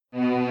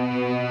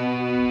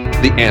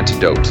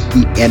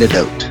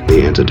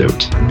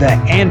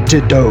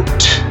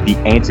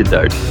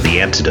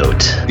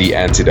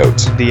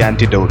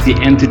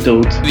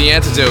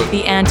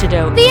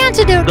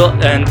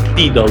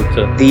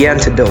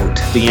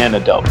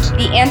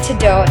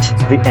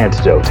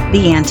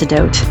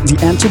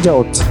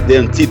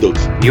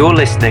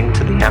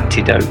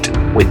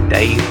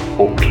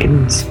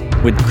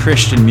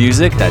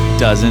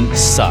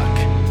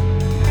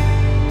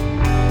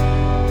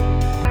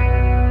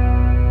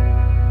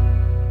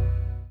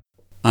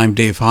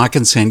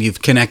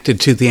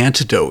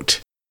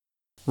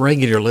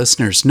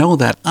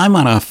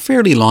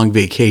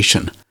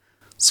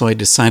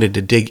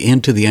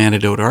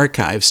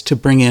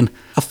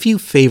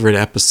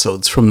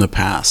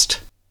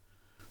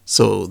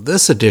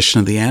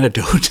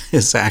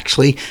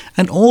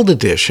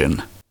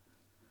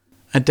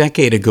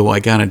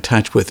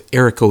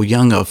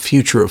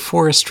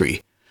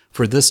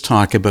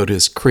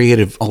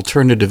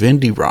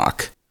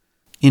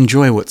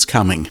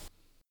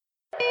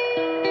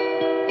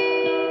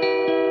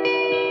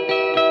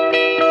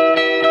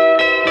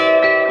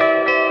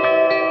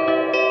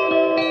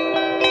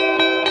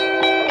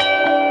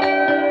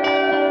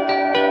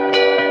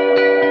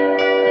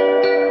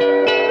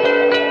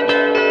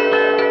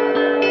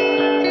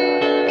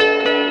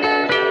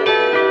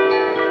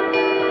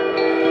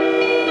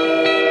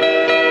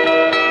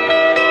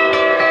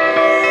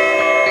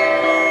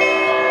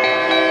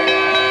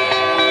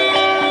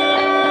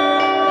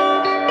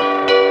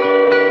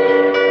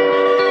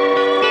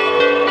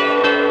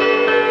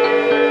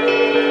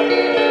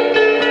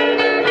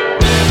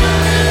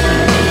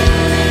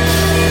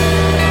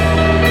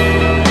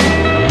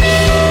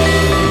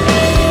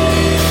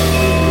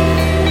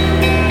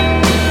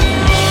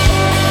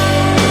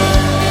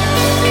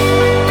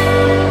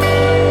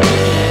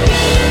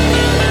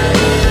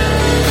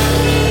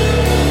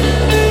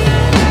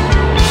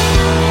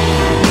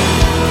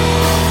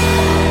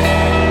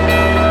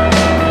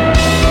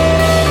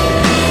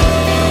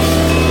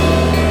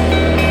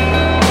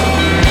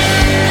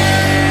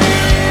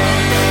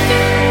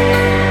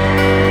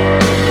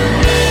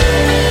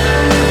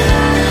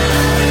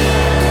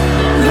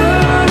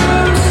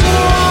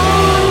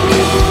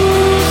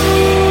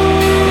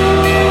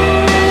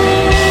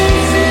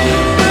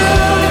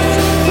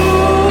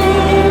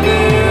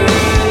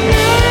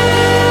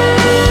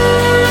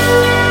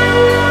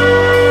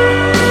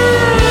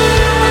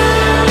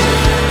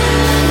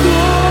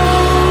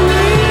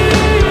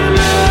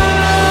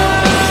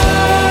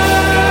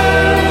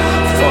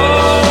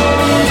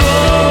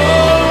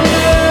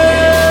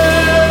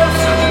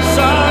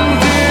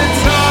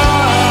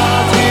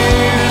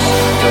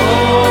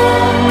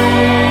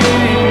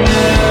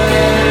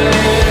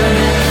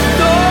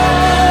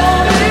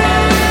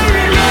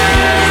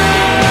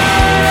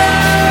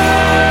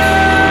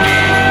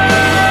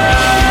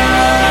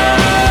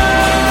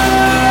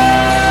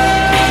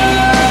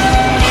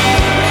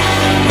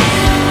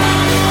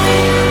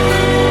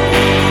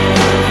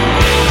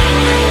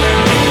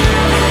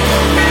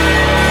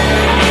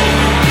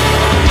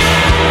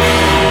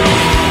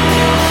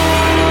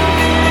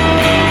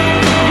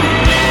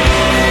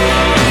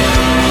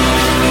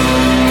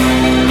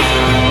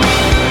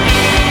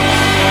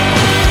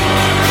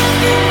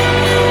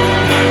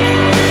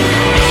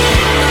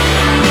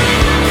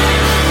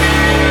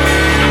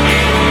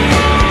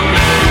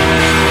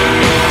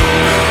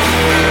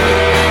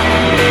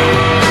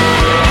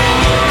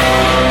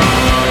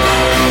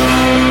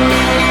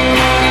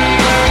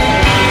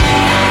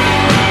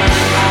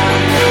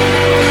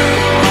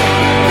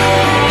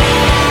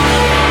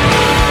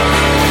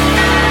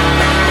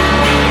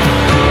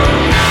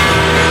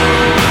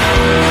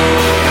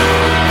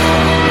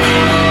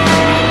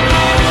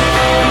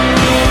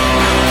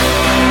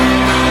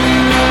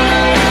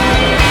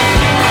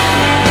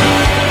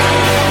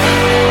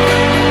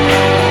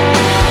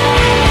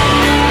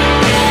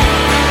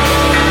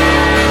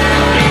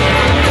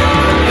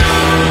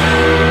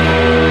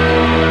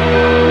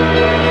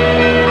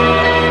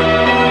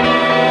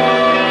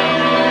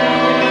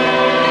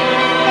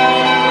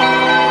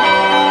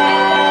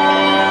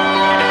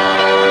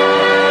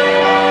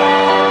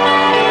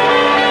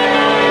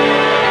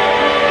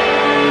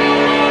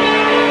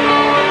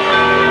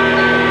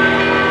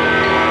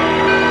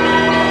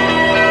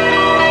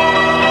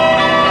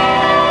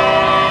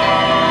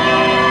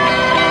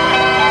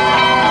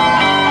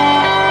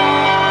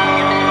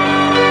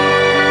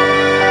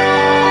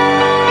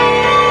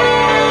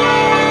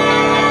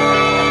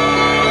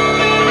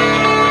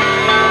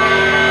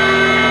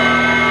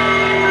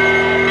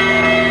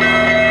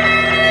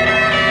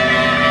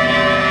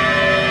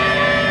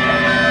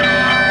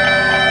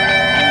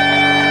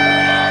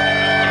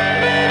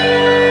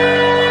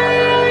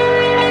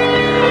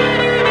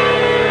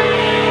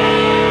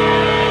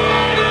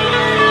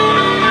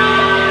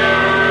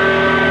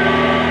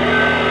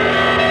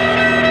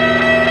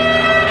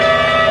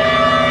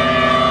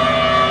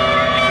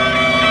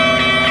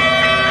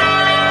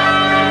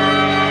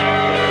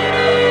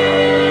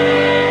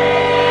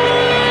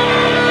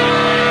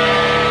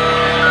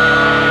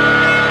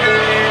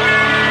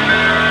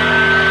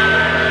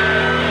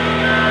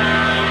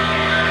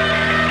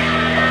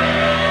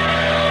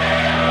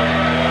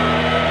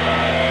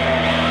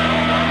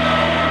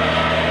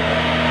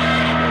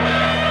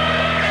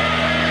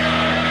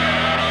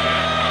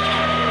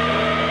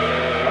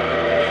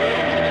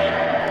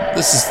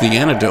This is The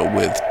Antidote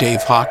with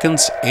Dave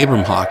Hawkins,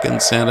 Abram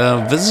Hawkins, and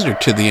a visitor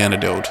to The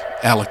Antidote,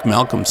 Alec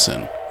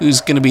Malcolmson, who's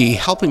going to be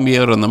helping me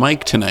out on the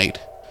mic tonight.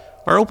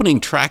 Our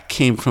opening track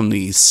came from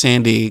the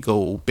San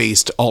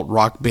Diego-based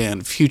alt-rock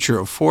band Future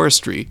of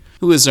Forestry,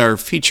 who is our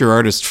feature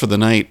artist for the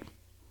night.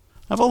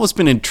 I've always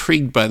been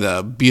intrigued by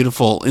the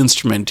beautiful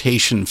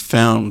instrumentation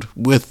found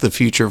with the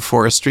Future of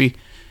Forestry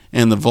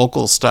and the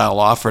vocal style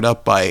offered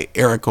up by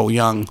Eric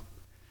O'Young.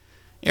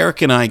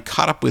 Eric and I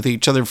caught up with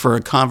each other for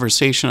a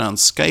conversation on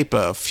Skype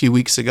a few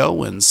weeks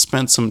ago and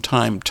spent some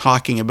time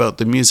talking about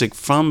the music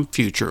from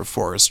Future of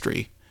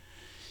Forestry.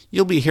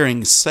 You'll be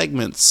hearing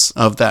segments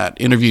of that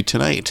interview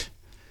tonight.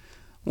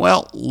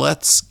 Well,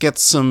 let's get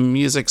some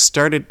music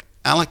started.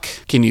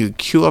 Alec, can you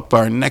cue up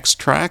our next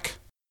track?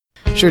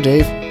 Sure,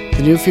 Dave.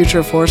 The new Future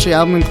of Forestry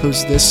album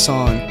includes this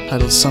song,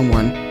 titled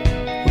Someone.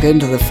 We'll get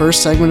into the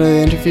first segment of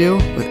the interview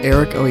with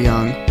Eric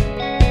O'Young.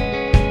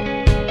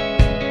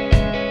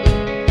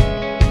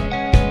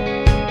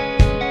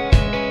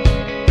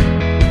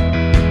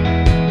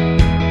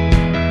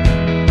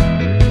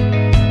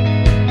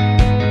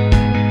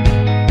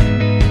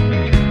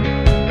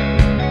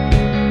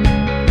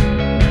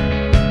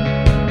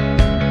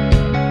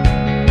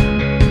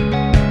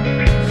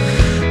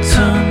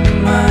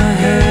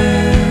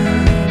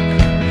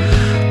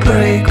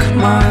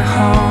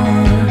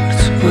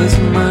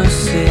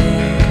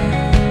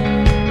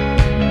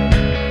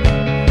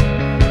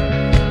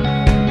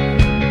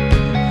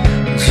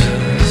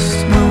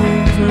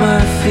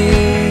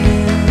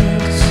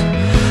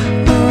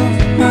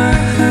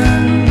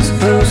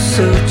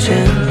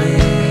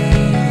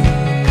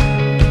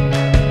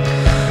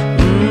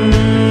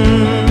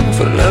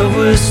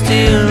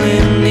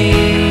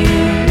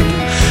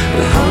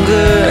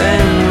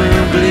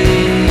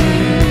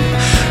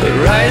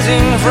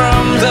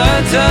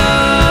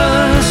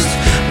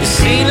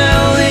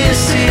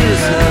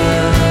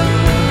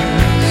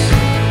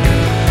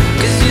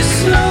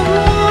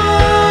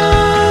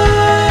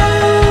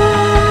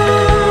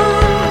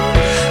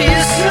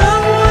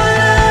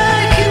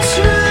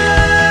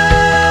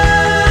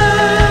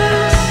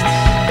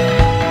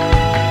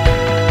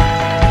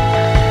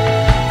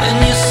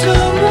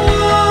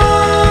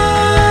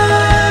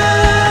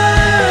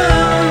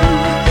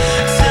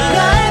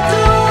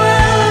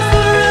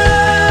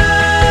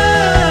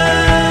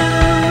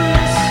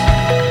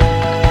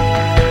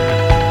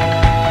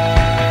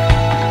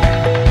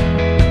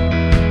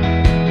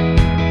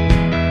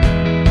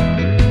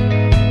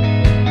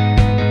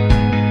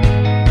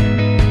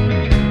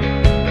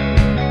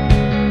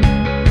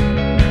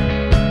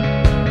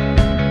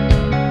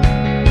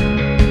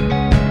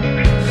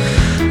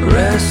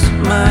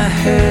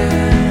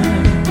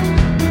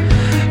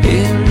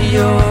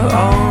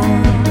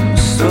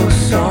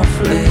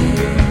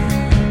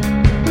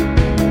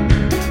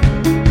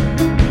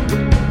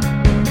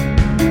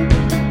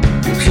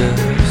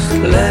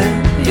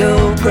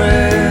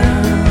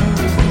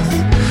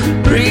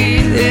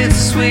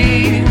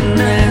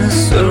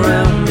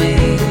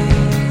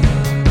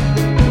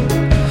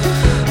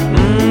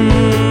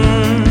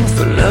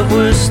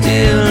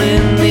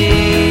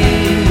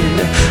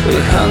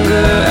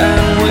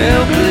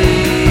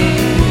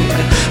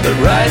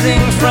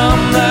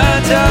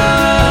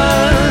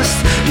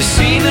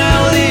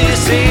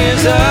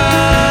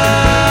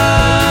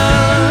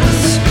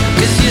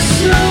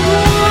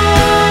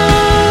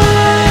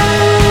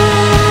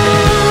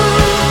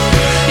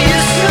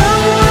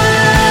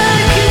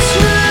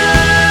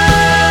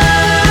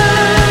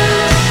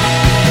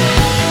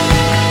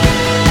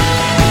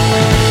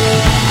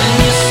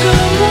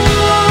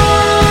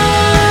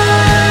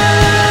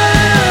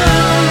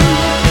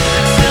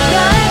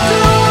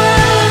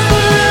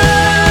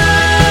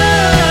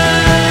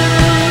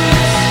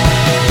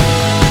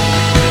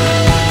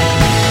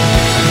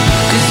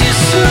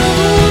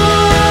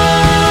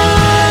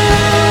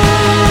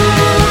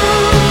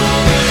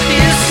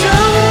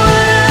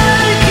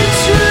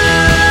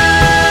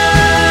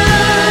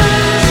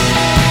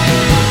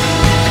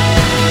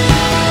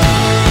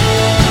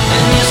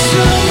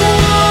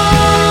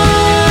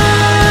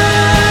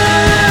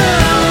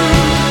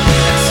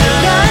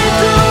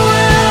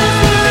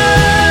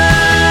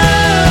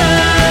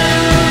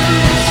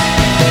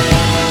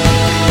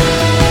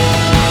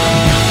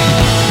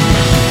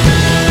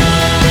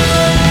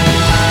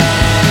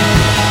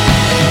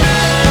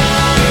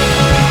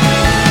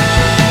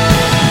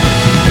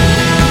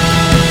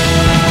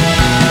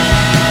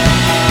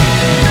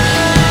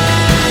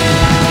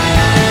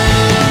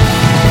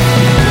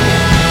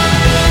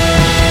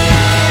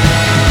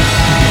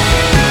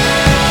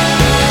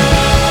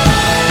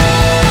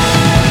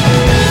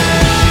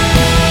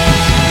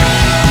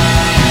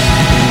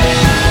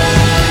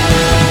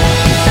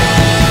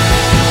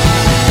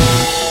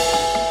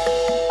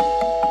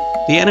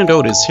 The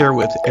Antidote is here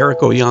with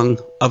Eric O'Young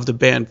of the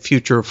band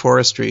Future of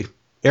Forestry.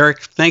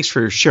 Eric, thanks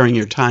for sharing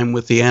your time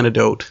with The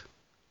Antidote.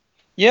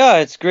 Yeah,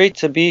 it's great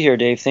to be here,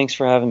 Dave. Thanks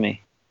for having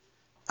me.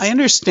 I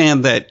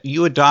understand that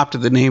you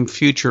adopted the name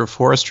Future of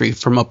Forestry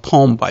from a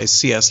poem by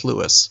C.S.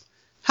 Lewis.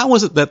 How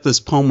was it that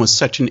this poem was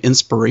such an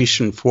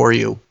inspiration for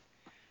you?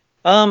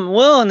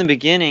 Well, in the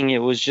beginning, it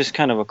was just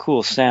kind of a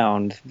cool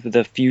sound.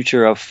 The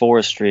future of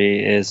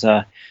forestry is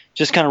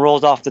just kind of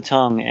rolls off the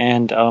tongue.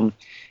 And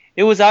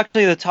it was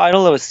actually the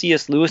title of a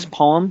C.S. Lewis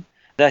poem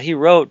that he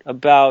wrote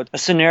about a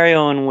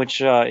scenario in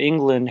which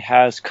England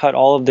has cut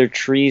all of their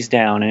trees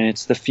down, and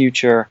it's the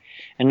future,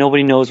 and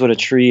nobody knows what a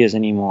tree is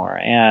anymore.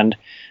 And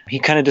he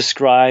kind of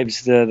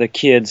describes the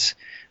kids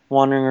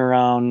wandering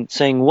around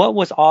saying, "What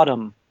was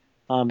autumn?"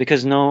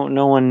 Because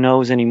no one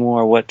knows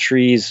anymore what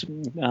trees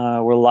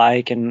were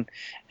like and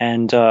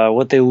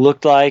what they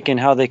looked like and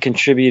how they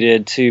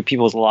contributed to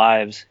people's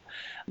lives.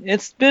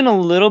 It's been a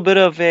little bit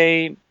of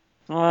a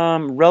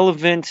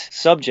relevant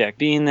subject,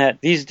 being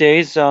that these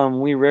days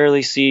we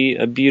rarely see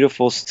a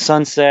beautiful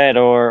sunset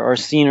or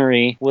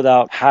scenery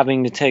without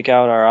having to take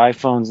out our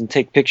iPhones and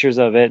take pictures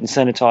of it and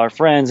send it to our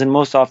friends, and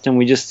most often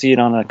we just see it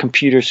on a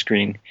computer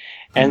screen.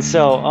 And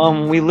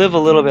so we live a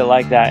little bit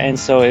like that, and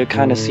so it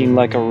kind of seemed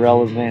like a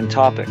relevant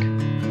topic.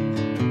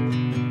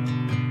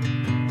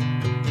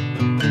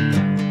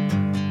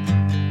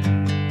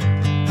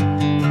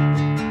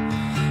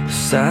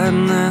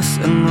 Sadness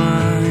and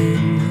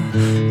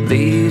rhyme,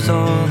 these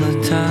are the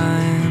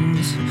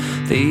times,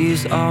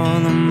 these are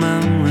the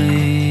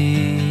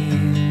memories,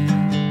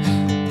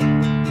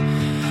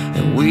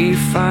 and we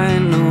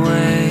find a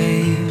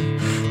way,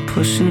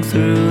 pushing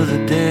through the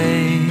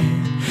day.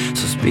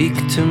 So speak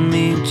to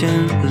me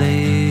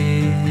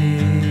gently.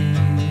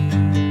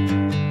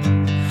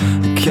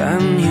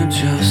 Can you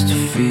just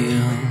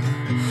feel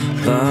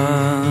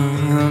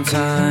the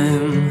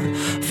time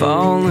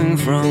falling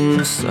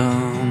from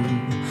some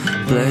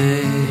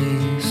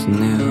place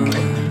new?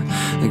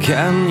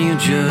 Can you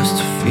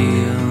just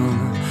feel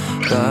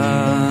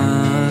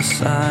the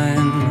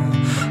sign?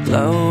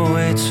 Love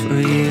waits for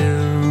you.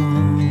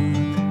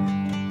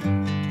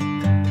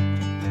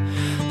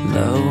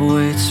 Love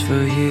waits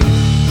for you.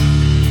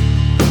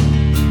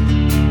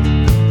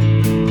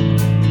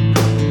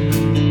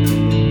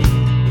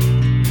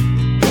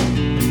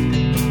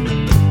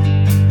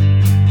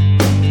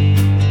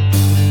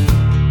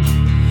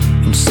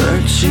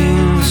 Searching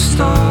the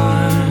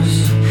stars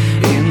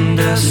in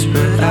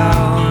desperate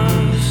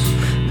hours,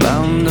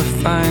 bound to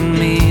find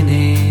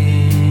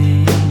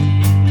meaning.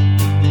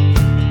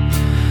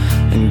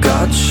 And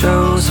God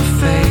shows a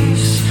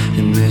face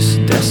in this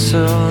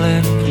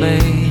desolate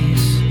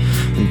place,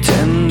 and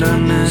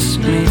tenderness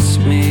meets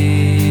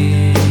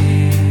me.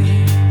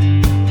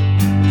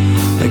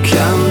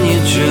 Can you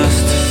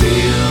just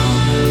feel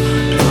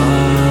the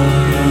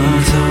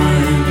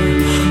time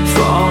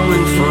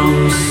falling from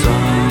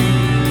some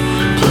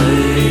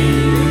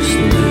place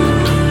new?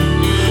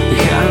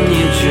 Can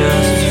you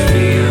just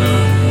feel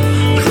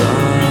the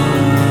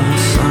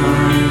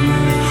sign?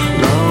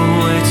 Love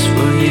waits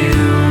for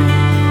you.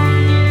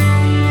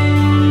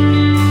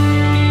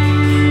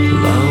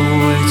 Love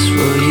waits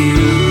for you.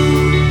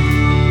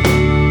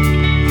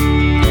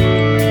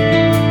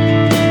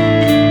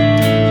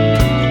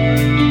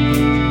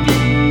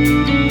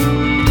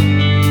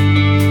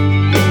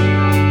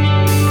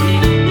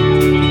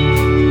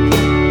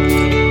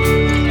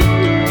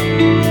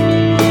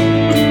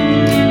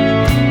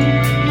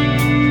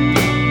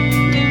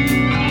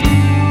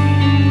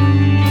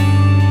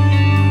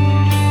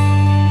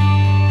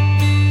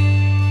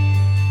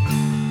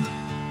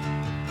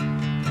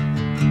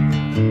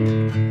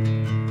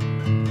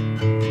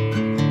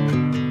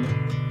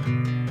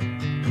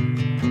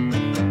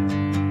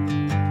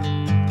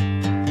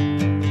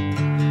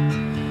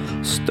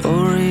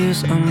 Stories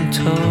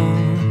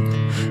untold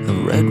of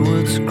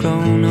redwoods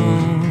grown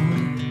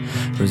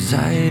old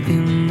reside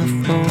in the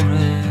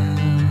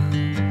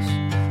forest,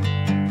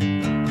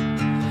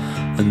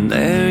 and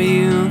there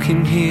you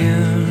can hear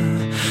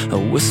a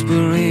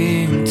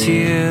whispering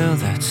tear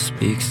that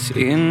speaks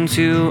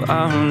into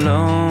our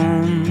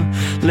loneliness.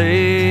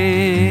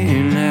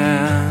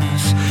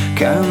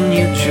 Can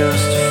you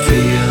just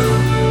feel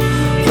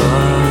the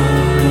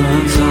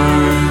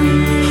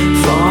time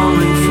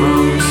falling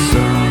from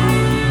some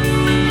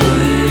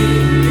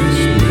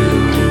place new?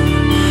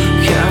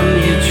 Can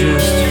you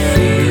just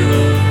feel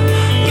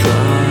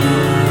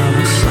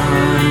the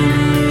sign?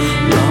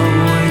 Love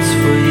waits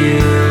for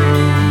you.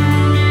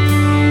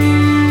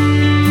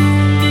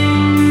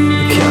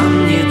 Can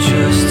you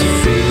just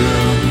feel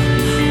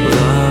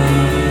the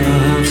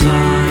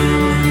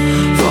time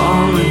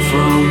falling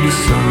from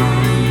some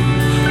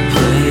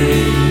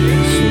place?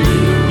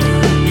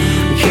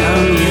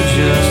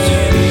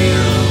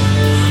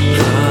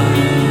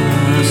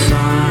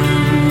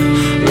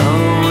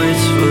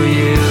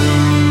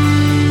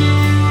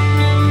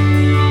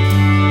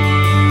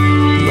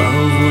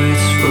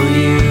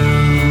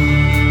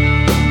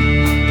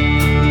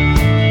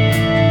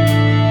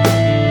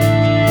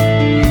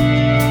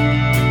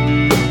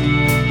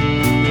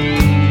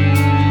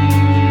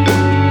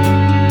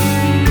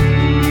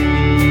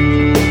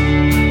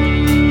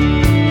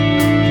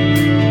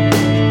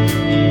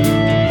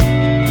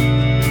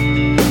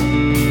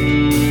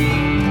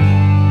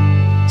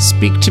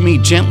 to Me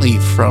Gently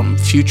from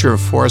Future of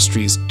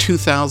Forestry's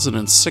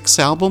 2006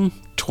 album,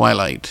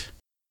 Twilight.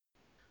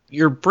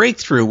 Your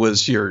breakthrough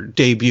was your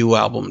debut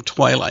album,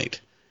 Twilight.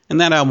 And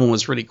that album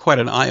was really quite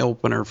an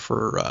eye-opener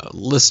for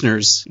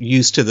listeners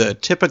used to the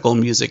typical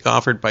music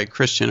offered by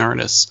Christian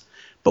artists.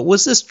 But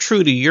was this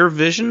true to your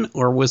vision,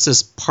 or was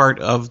this part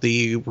of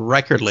the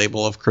record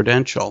label of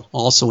Credential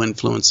also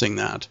influencing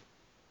that?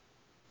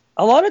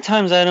 A lot of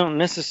times I don't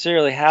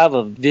necessarily have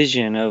a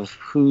vision of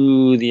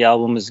who the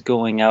album is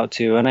going out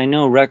to. And I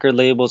know record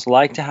labels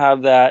like to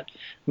have that.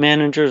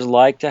 Managers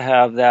like to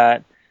have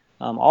that.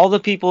 All the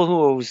people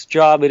whose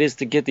job it is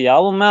to get the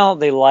album out,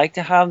 they like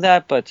to have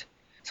that. But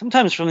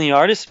sometimes from the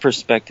artist's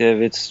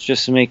perspective, it's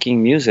just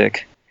making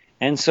music.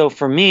 And so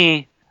for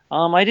me,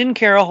 I didn't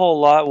care a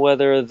whole lot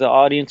whether the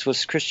audience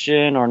was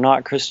Christian or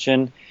not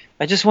Christian.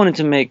 I just wanted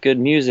to make good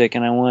music,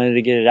 and I wanted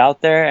to get it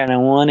out there, and I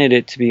wanted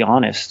it to be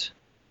honest.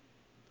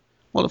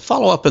 Well, to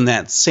follow up in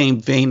that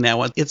same vein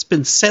now, it's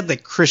been said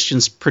that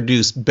Christians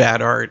produce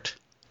bad art.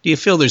 Do you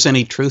feel there's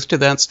any truth to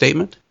that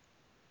statement?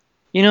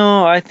 You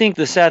know, I think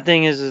the sad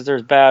thing is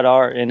there's bad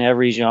art in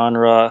every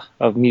genre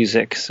of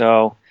music.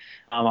 So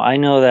I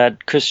know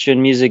that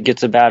Christian music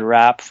gets a bad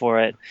rap for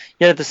it.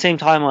 Yet at the same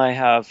time, I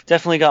have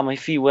definitely got my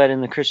feet wet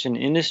in the Christian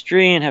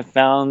industry and have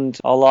found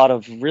a lot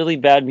of really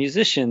bad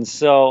musicians.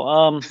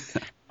 So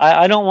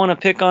I don't want to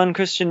pick on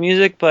Christian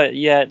music, but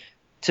yet,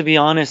 to be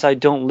honest, I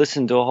don't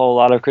listen to a whole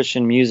lot of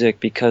Christian music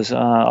because a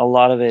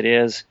lot of it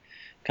is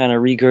kind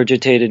of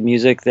regurgitated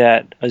music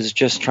that is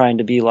just trying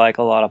to be like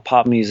a lot of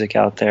pop music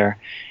out there.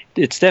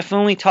 It's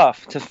definitely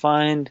tough to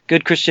find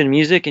good Christian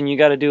music, and you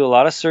got to do a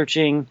lot of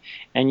searching,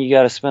 and you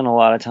got to spend a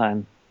lot of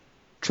time.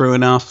 True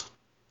enough.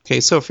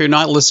 Okay, so if you're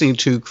not listening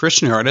to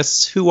Christian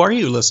artists, who are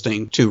you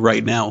listening to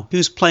right now?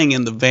 Who's playing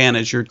in the van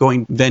as you're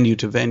going venue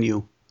to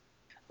venue?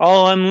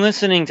 Oh, I'm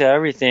listening to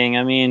everything.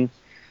 I mean,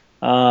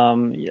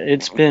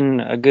 it's been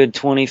a good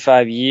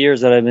 25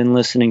 years that I've been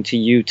listening to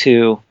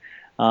U2.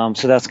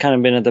 So that's kind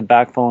of been at the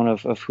backbone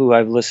of who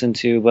I've listened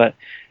to. But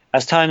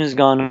as time has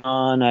gone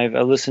on, I've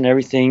listened to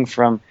everything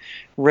from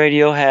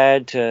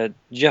Radiohead to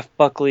Jeff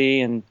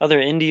Buckley and other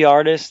indie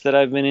artists that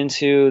I've been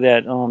into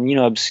that,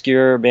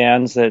 obscure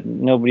bands that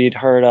nobody had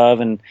heard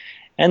of. And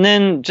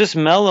then just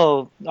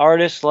mellow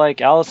artists like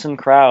Alison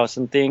Krauss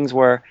and things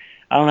where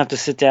I don't have to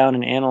sit down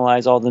and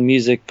analyze all the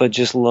music, but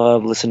just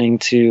love listening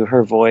to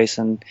her voice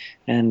and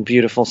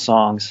beautiful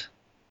songs.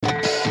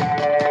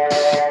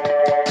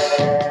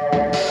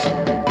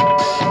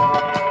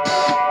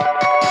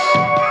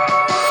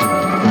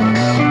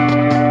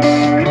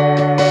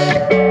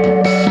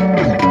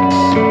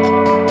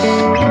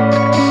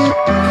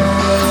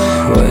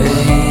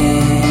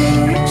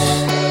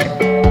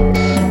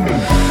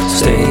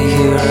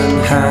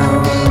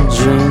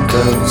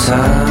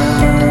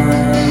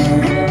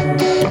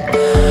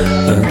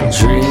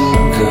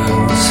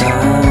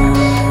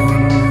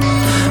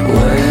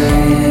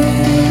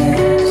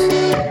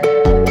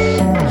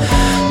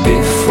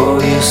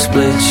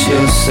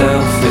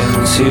 Yourself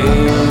into.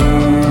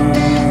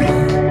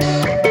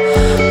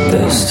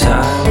 There's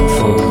time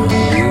for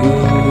you.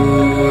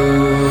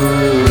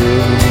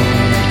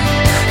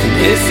 And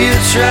if you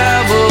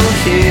travel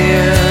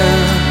here,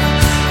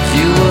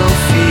 you will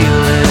feel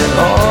it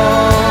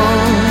all,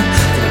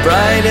 the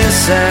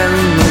brightest and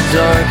the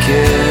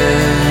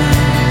darkest.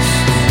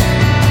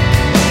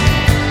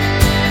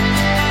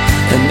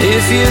 And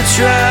if you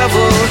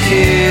travel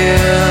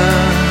here,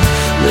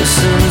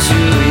 listen to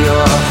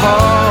your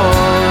heart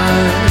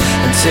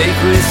and take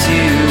with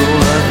you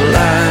what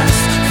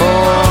lasts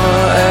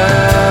forever.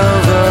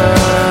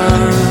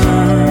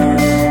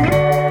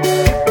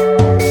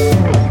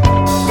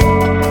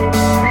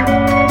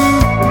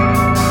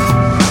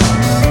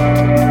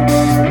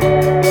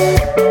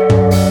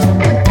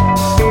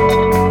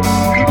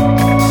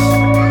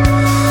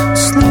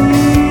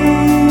 Sleep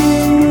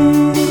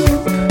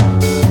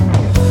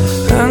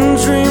and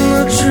dream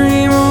the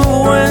dream of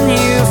when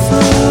you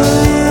fly.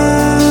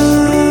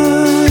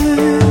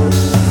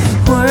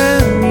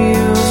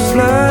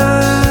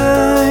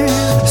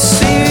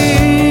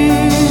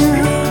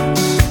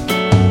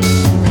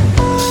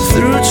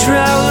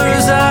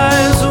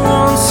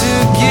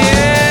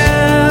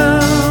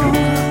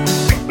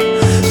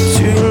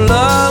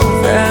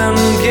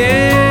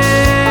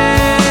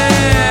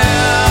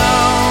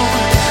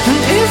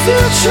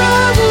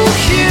 Travel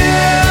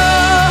here,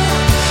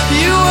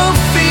 you will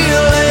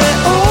feel it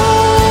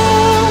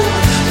all,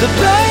 the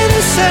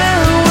brightest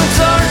and the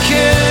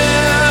darkest.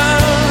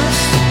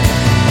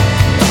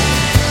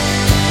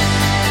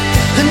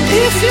 And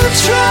if you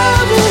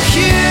travel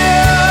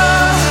here,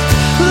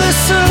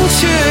 listen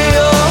to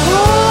your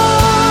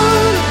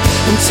heart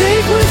and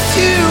take with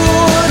you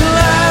what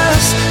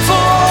lasts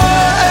forever.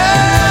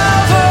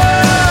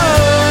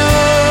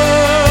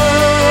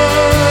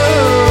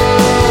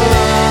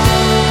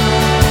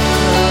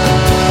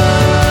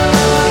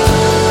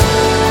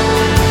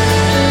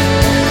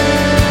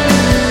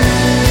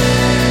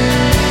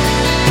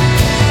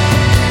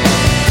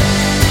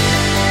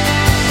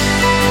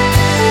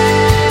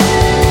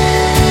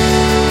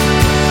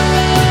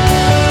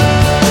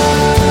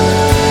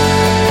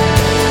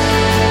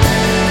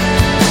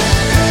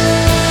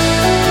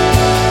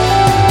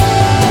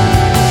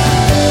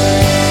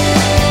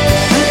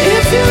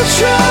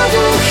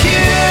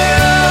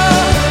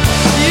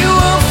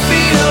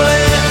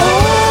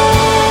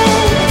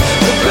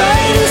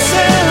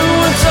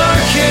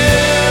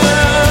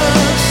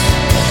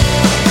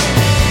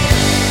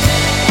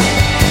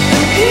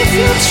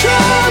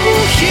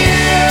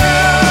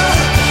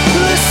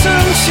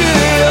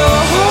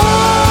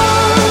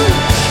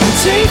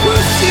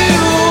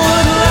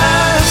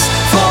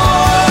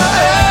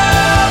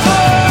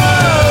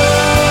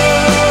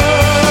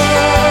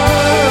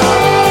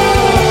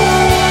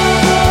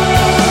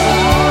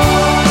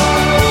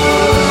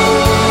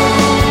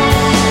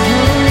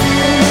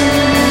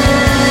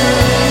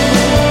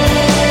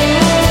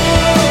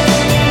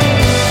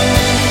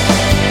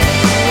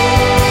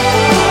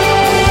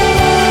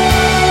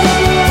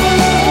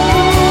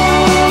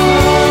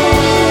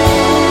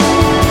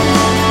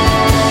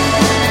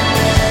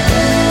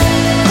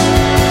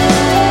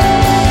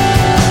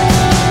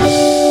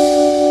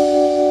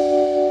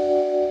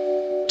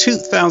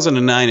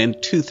 2009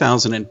 and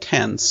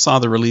 2010 saw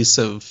the release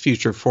of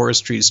Future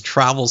Forestry's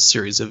Travel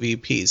series of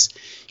EPs.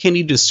 Can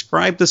you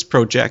describe this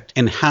project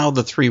and how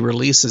the three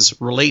releases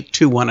relate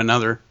to one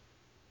another?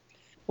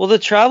 Well, the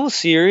Travel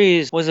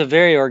series was a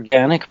very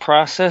organic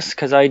process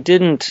because I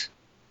didn't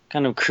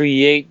kind of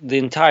create the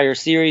entire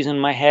series in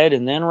my head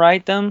and then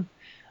write them.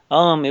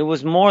 It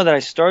was more that I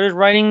started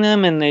writing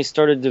them and they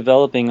started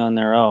developing on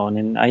their own,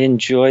 and I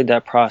enjoyed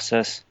that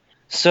process.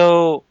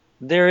 So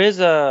there is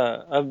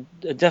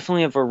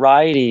definitely a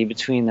variety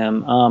between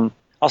them.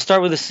 I'll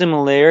start with the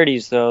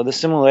similarities, though. The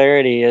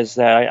similarity is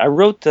that I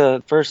wrote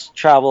the first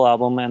Travel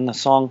album and the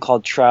song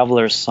called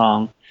Traveler's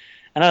Song.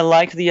 And I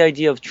like the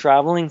idea of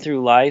traveling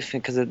through life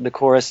because the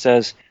chorus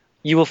says,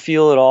 you will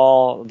feel it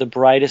all, the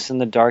brightest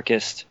and the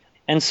darkest.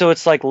 And so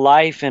it's like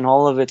life and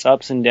all of its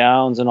ups and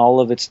downs and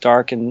all of its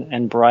dark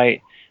and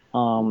bright.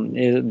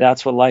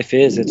 That's what life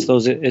is.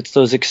 It's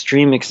those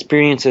extreme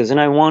experiences.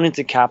 And I wanted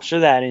to capture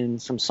that in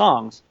some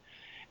songs.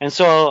 And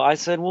so I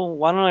said, well,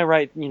 why don't I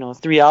write,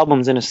 3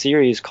 albums in a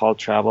series called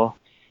Travel?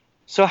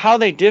 So how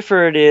they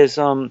differed is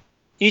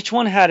each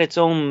one had its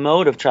own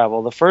mode of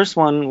travel. The first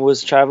one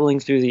was traveling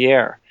through the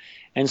air.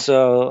 And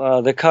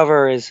so the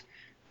cover is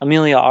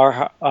Amelia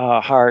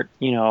Earhart,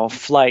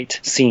 flight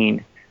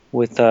scene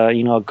with,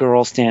 a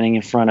girl standing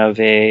in front of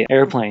a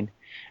airplane.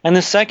 And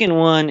the second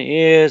one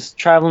is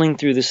traveling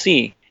through the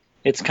sea.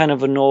 It's kind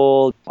of an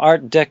old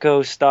Art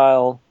Deco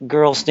style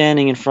girl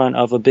standing in front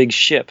of a big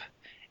ship.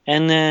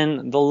 And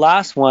then the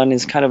last one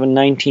is kind of a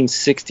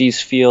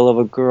 1960s feel of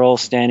a girl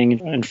standing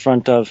in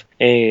front of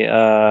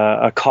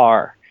a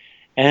car.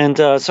 And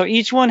so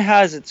each one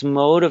has its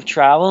mode of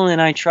travel,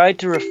 and I tried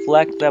to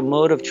reflect that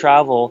mode of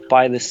travel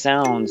by the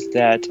sounds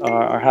that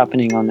are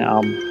happening on the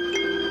album.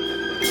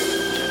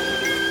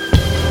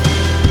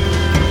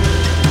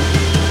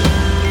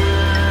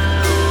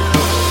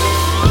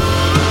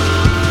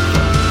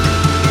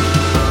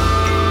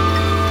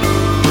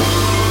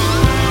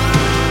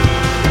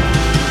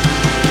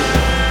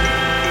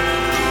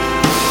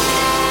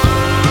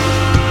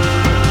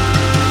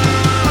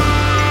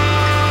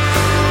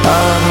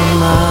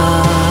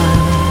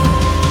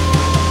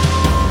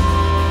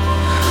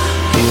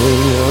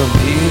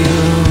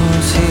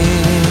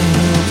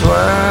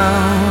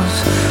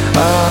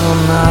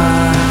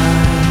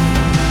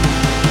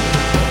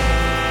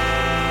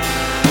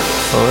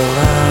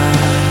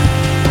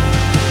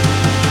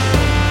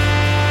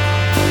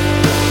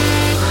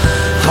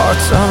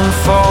 Hearts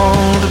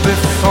unfold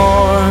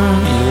before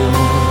you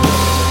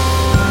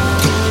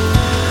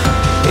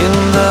in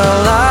the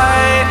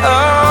light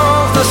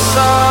of the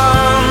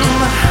sun.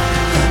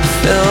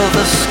 Fill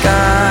the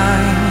sky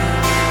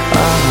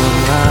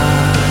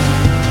alive.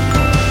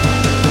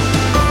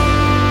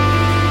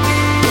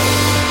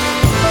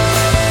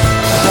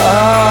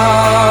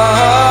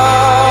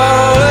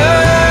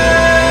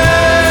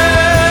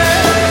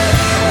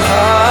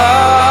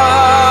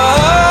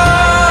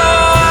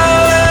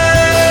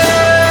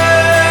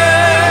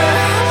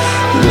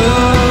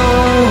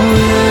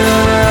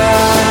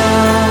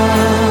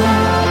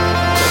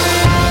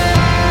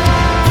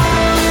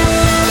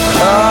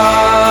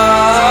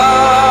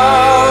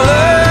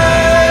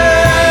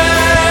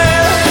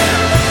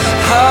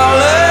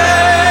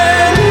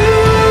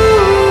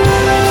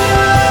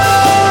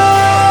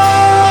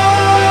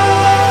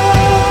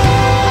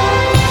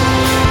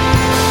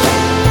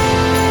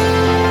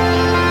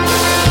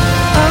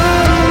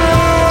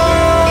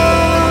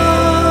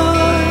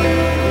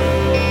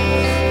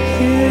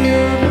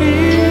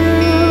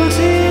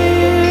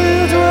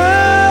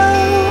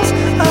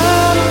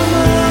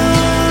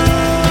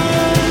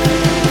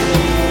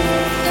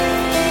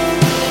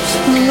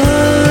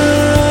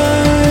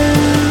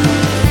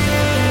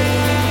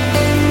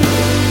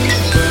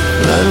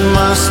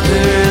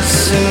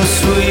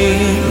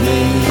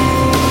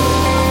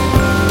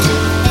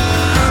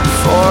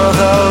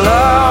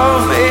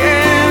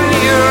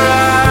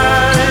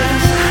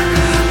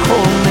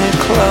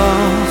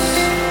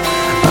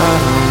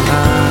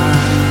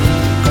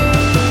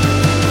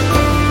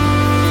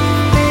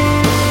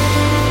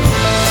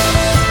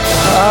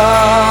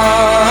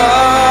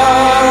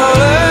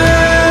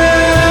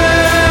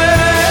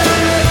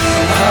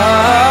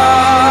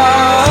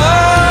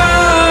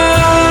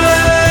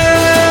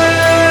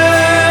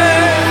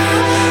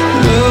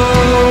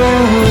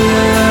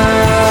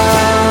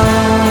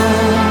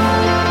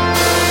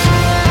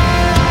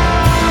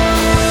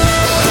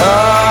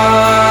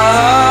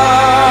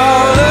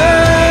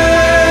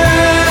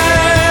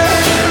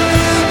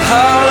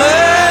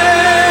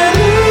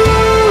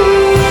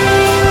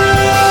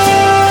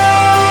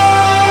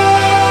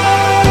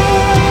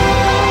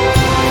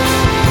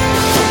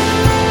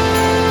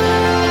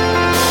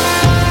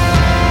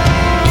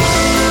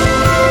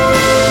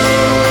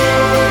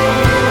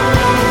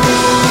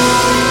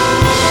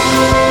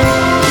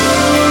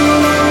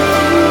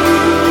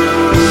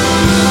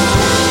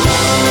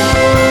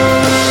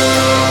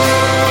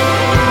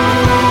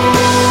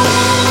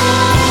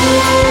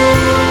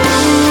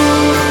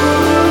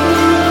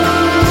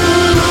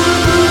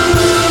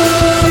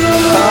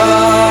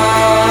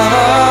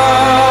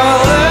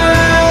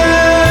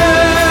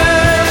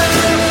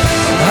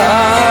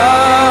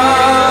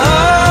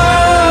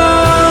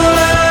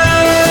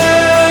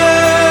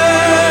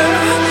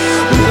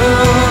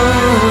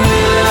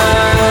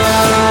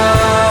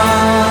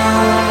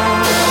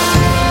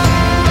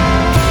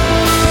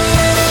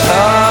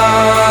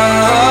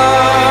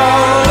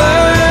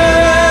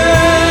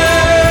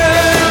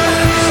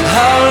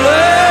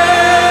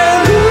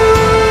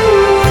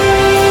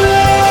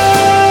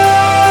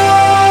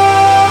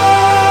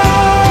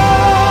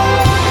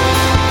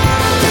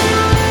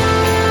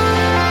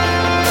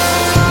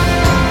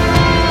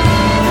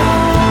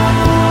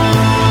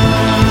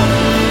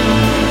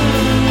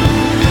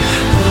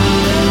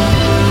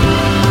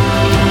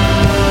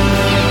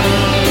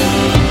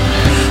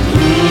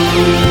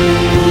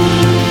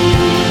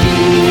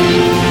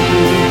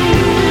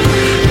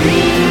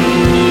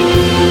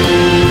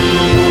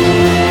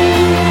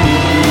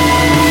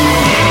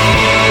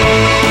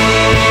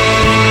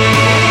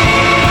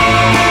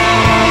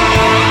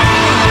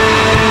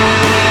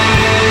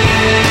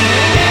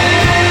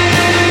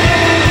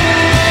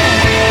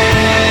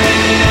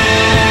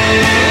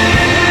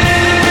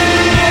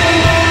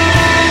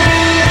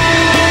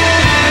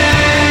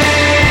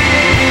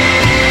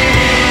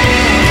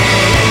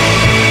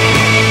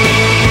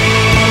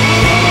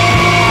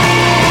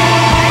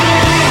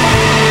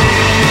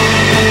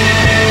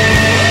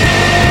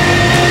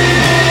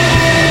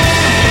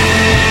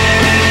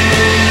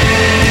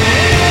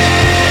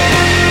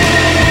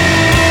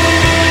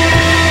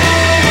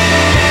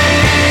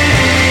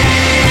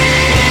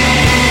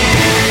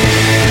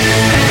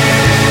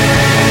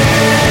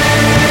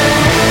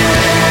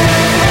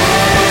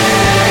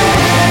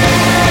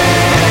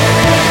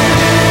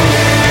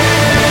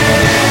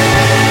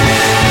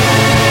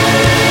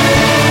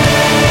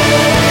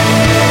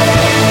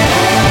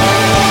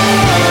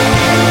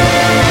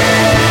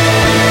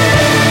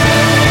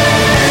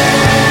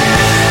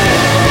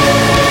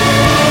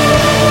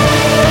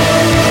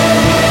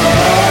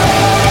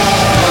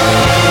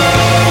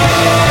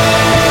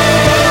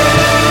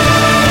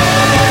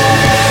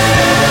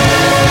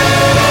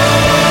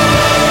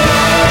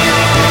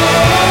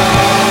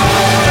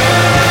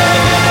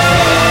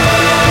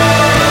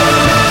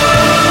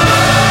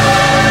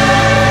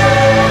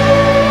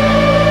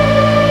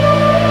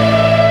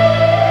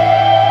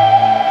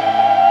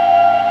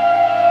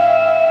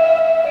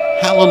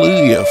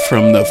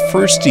 from the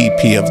first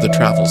EP of the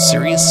Travel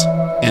series,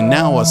 and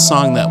now a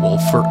song that will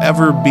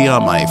forever be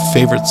on my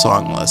favorite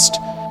song list,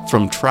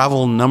 from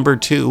Travel number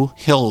 2,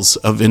 Hills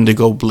of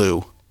Indigo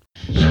Blue.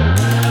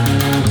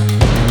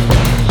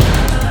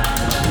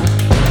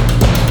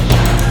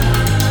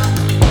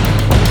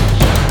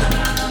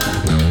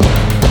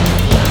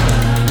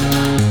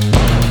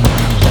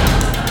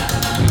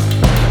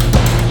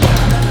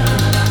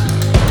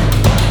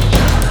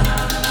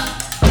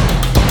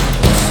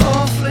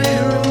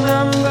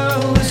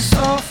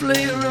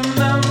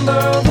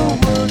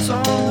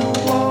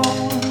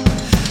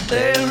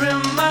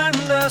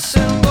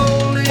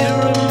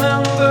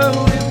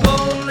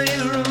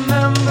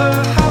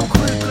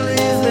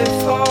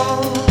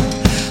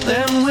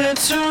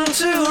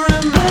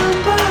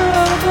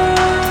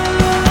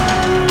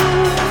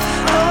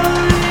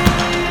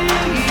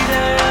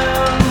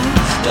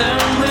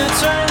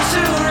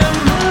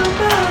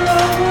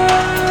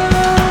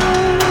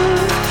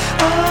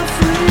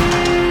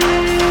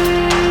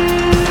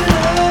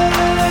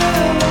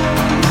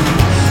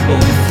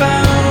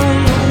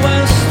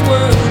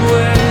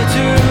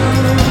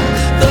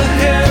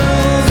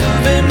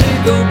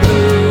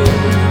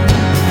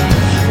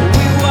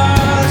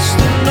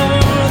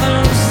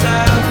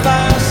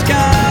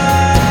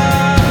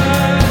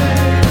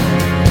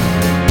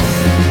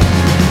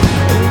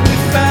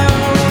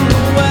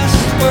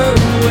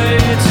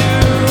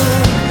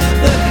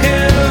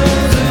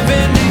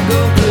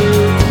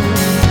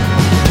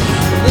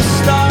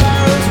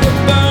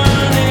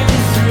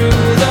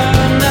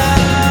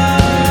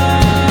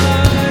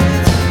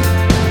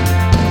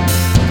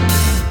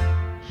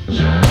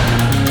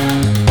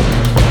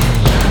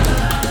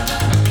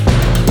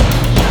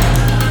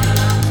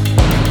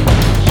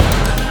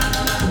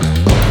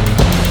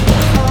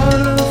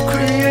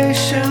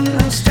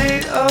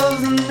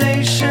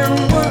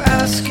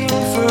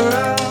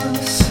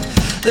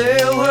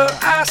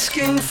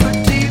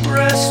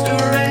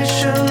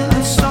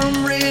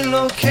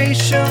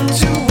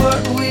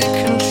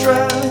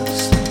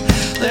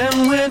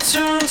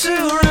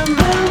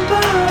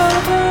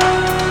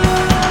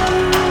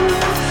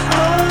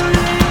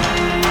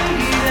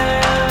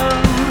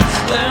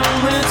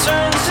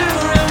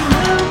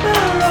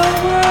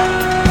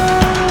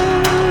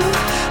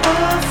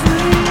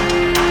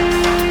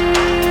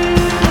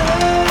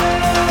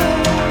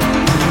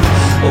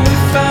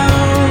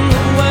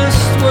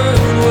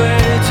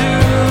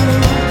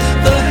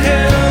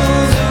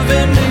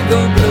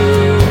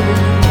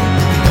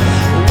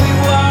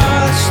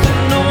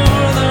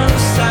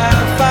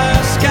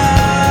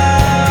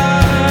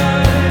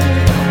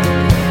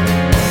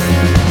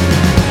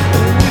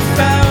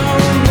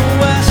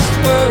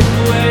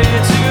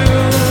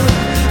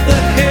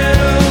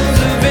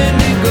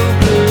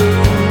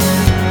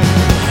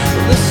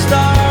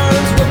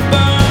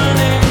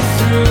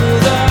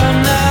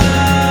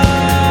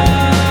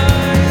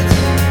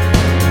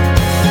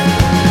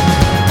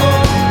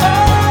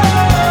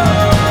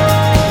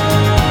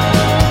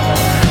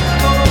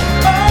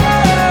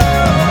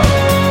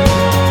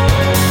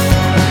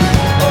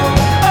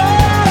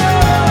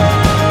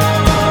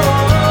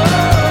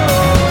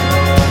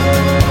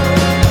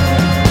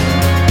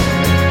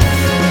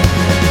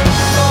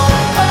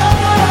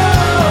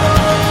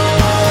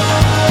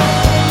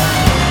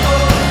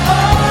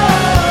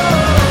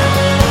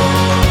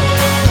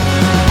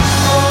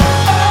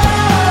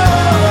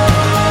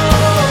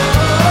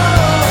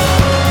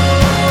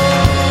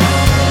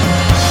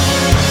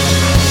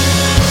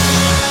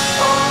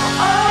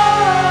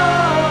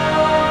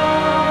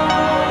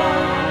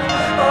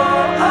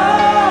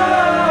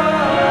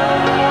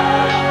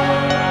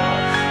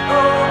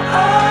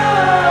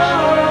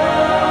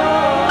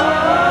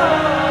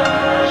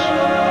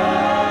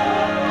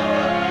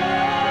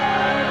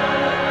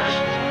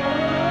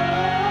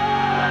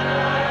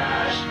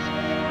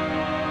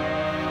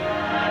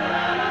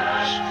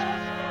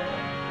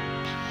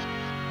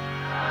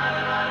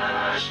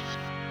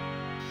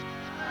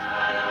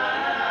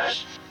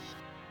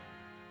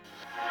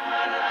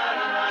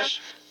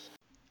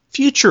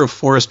 Future of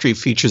Forestry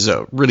features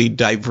a really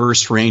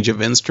diverse range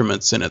of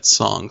instruments in its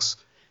songs.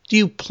 Do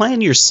you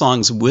plan your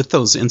songs with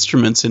those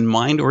instruments in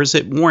mind, or is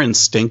it more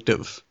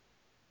instinctive?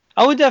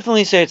 I would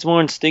definitely say it's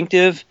more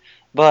instinctive,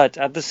 but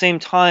at the same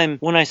time,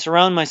 when I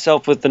surround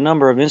myself with the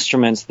number of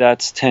instruments,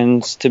 that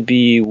tends to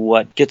be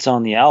what gets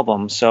on the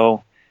album.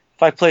 So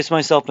if I place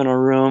myself in a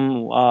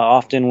room,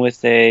 often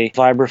with a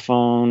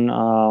vibraphone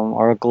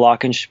or a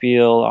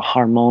glockenspiel, a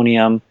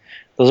harmonium,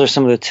 those are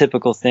some of the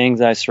typical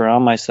things I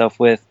surround myself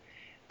with.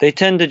 They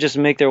tend to just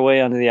make their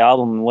way onto the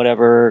album,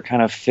 whatever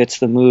kind of fits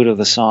the mood of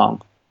the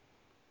song.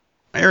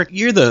 Eric,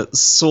 you're the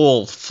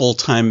sole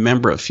full-time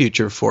member of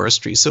Future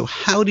Forestry, so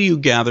how do you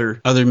gather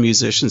other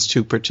musicians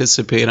to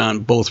participate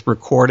on both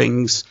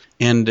recordings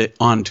and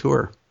on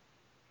tour?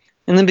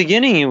 In the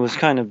beginning, it was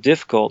kind of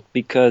difficult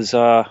because,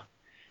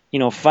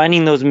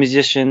 finding those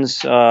musicians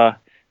to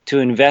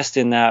invest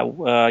in that,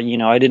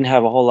 I didn't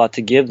have a whole lot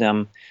to give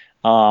them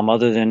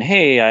other than,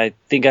 hey, I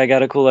think I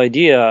got a cool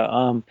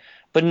idea.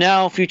 But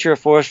now Future of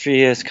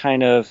Forestry has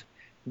kind of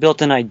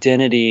built an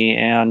identity,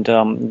 and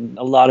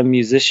a lot of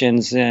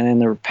musicians in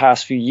the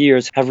past few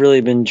years have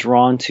really been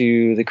drawn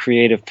to the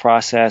creative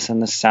process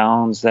and the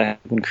sounds that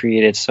have been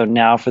created. So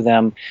now for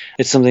them,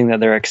 it's something that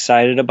they're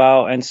excited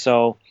about, and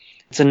so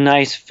it's a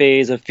nice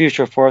phase of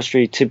Future of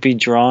Forestry to be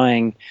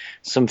drawing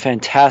some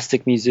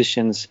fantastic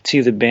musicians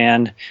to the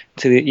band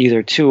to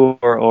either tour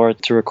or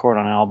to record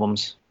on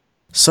albums.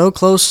 So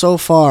Close, So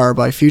Far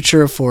by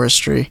Future of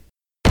Forestry.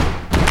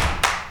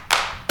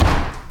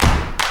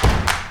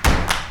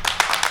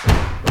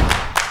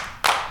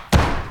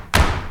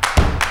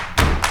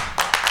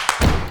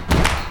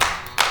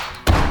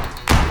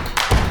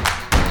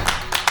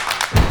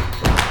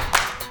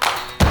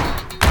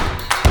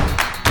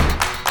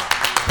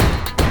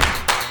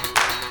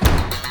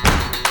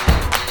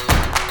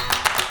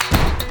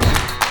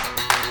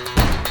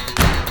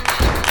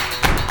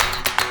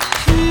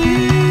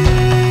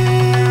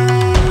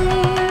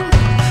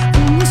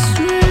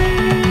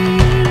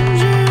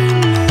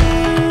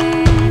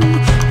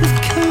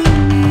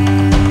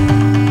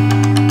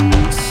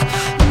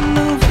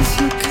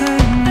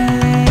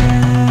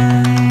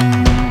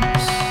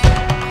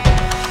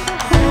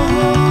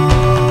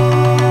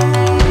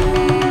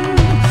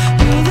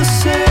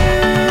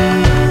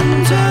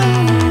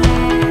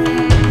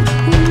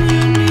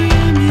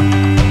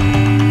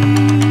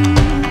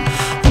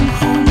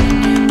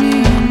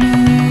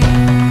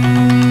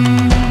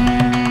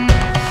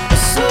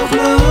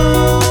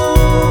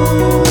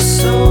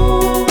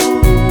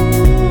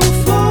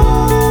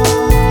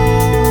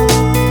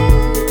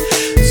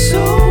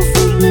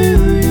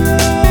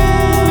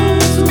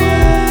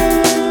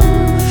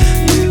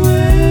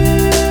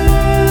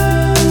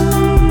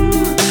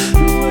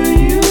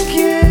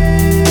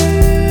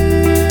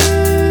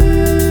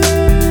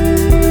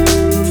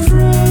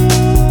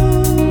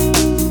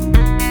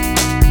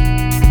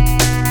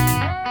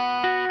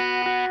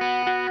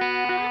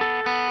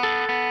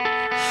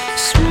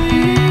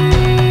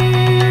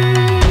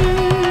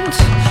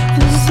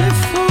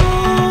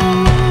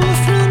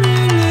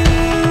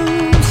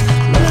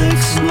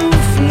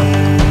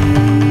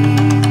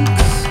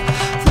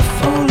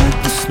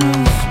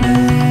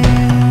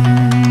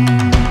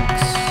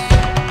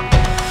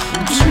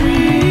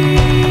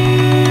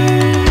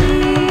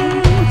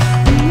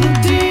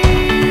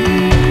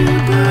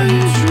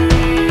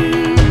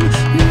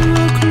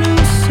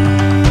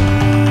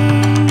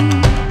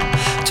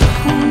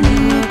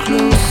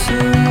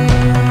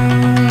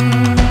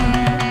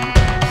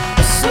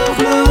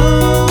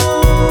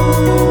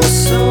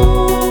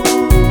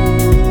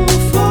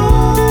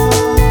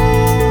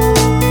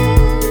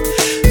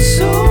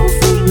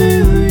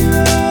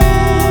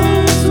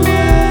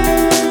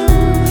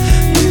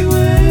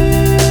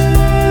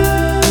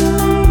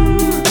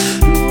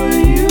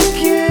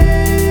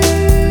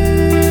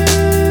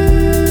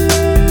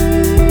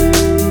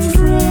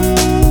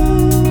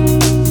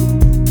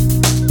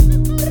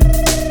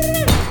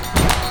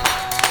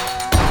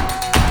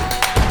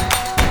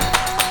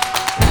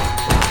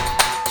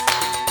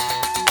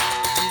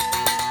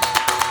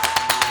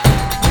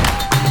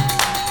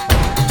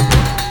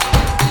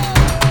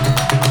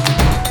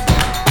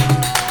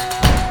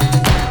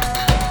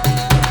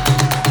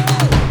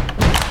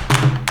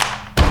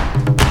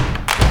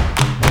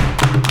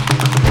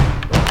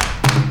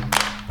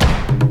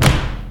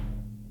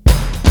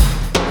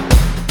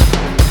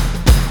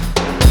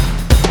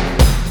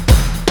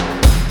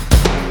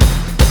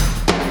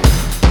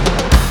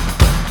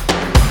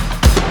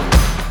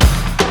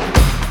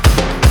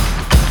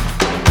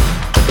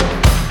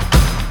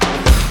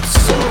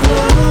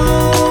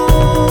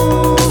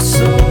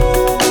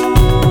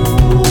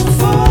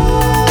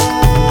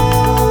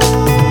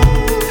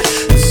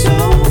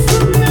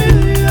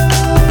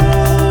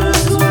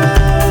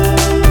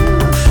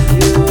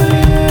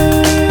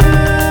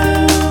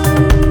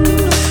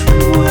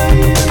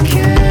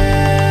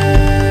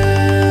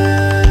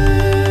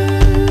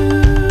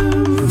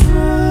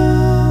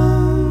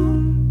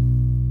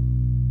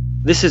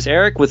 This is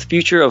Eric with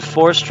Future of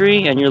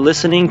Forestry, and you're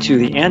listening to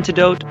The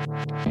Antidote.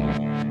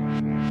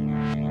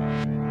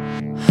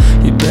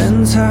 You've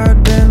been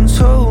tired, been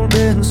told,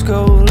 been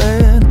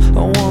scolded.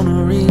 I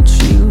wanna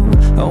reach you,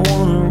 I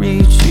wanna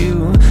reach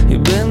you.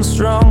 You've been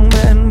strong,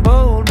 been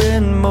bold,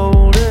 been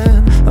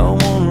molded. I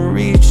wanna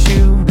reach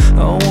you,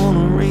 I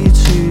wanna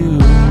reach you.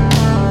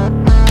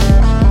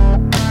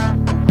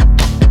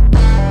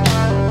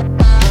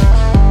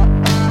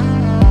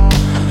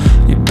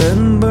 You've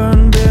been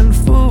burned, been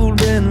fooled,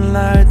 been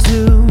lied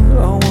to.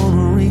 I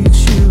wanna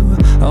reach you,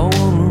 I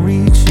wanna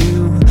reach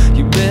you.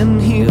 You've been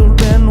healed,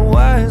 been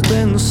wise,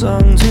 been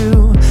sung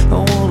to. I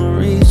wanna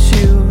reach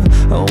you,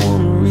 I wanna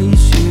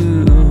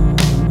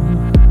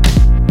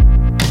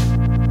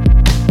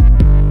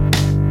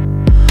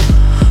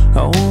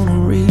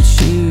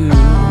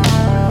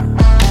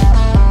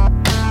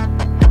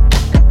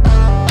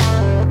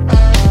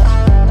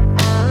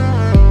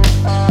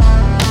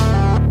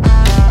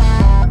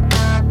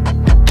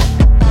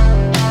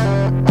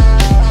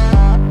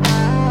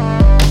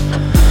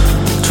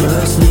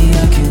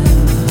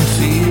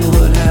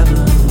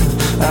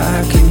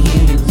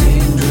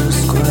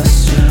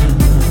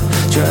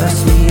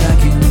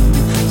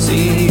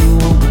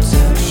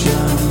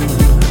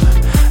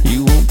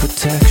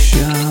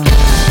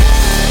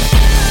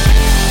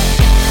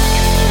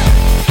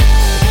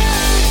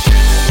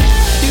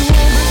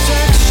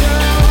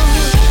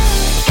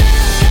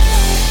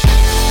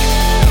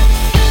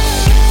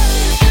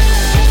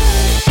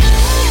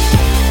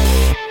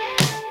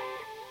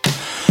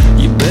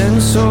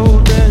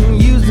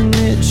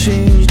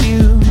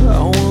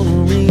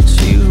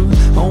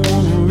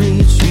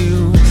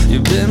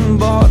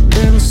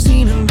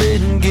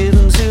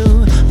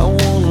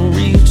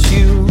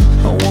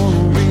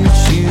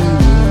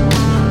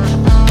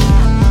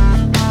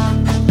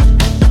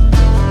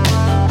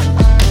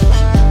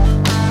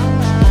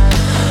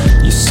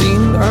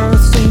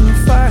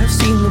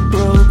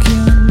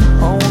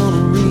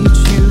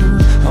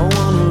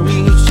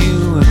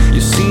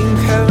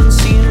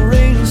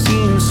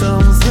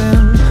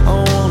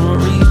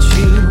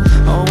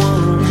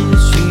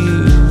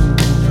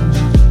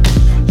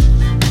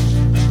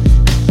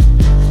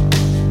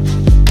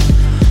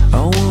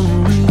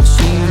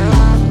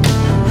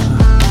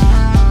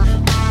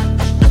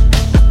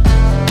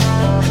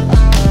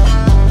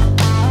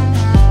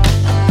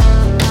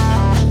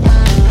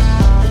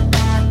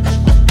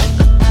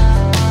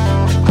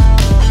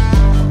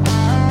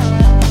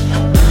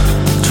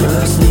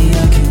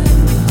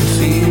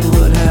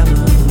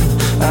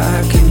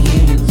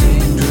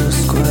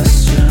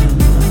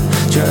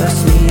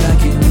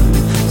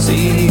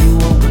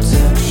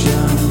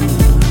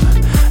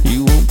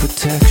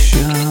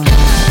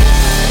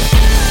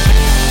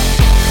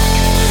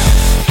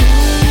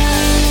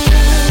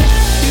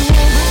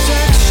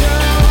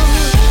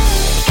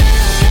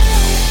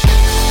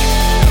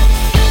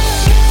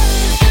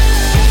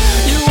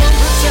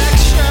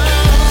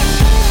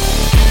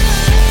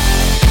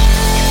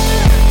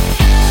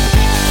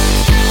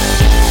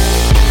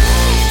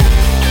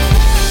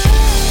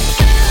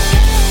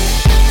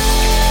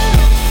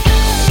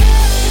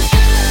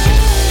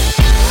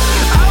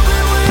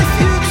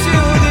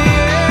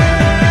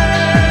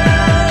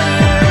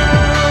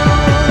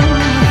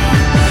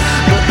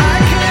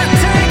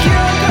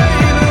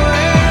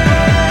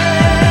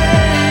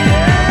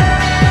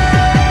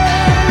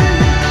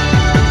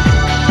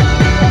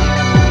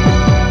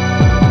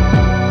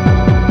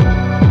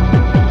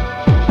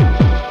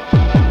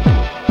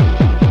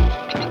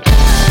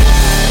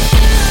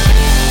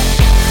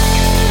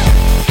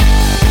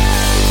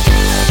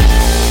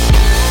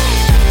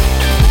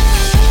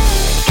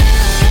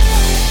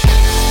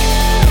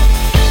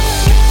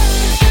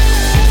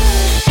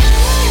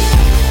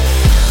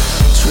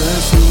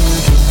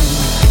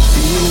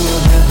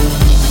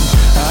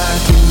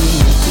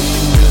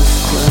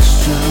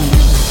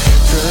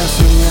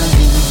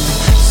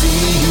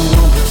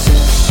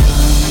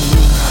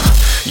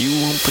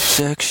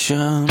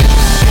protection.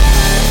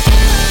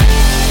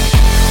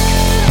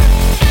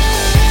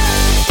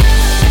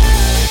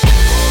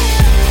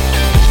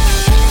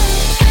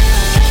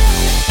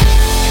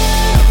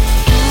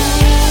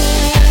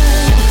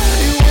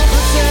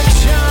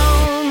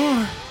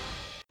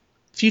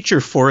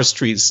 Future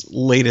Forestry's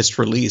latest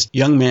release,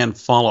 Young Man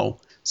Follow,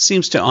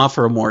 seems to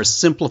offer a more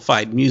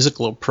simplified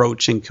musical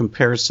approach in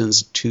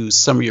comparisons to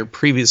some of your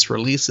previous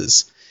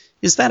releases.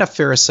 Is that a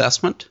fair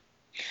assessment?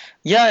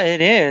 Yeah,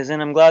 it is,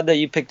 and I'm glad that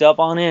you picked up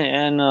on it.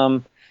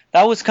 And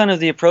that was kind of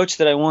the approach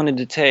that I wanted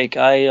to take.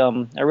 I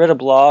read a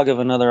blog of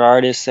another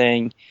artist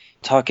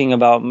talking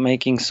about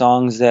making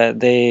songs that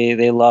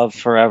they love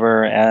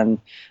forever and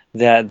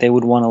that they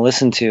would want to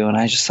listen to, and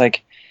I just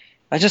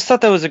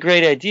thought that was a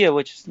great idea,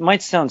 which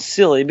might sound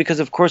silly because,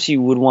 of course, you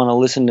would want to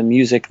listen to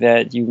music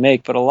that you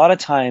make. But a lot of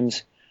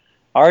times,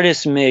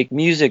 artists make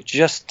music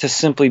just to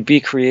simply be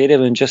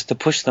creative and just to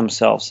push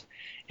themselves.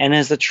 And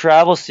as the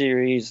travel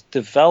series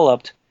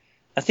developed,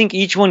 I think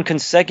each one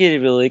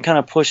consecutively kind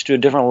of pushed to a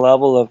different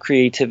level of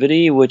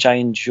creativity, which I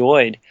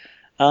enjoyed.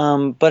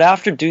 But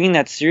after doing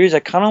that series, I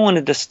kind of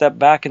wanted to step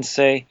back and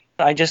say,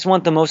 I just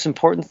want the most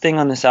important thing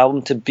on this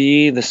album to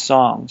be the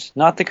songs,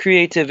 not the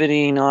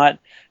creativity, not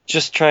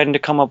just trying to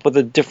come up with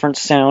a different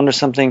sound or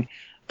something,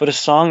 but a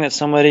song that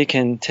somebody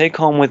can take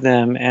home with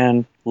them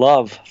and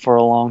love for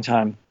a long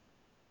time.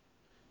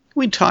 Can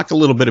we talk a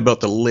little bit about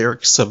the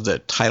lyrics of the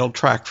title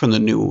track from the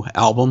new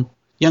album,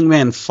 Young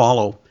Man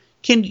Follow?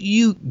 Can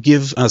you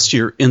give us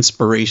your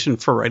inspiration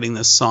for writing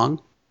this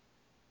song?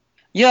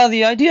 Yeah,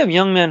 the idea of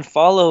Young Man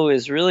Follow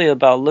is really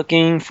about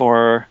looking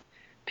for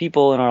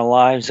people in our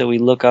lives that we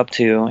look up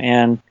to.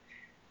 And,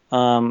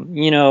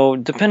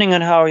 depending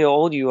on how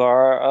old you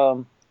are,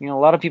 a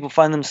lot of people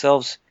find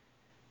themselves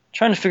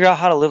trying to figure out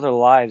how to live their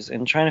lives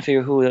and trying to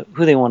figure who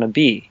they want to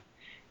be.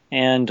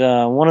 And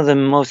one of the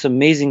most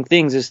amazing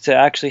things is to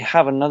actually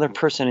have another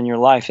person in your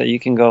life that you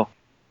can go,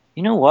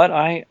 you know what,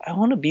 I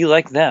want to be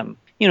like them.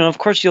 Of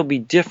course you'll be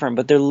different,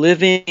 but they're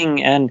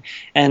living and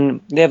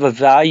they have a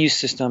value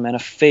system and a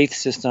faith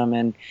system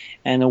and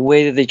the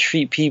way that they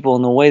treat people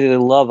and the way that they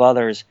love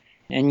others.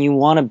 And you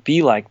want to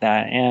be like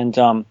that.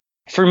 And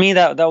for me,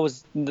 that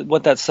was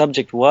what that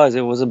subject was.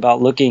 It was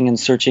about looking and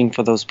searching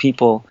for those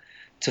people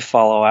to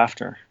follow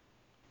after.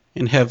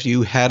 And have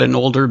you had an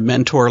older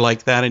mentor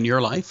like that in your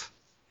life?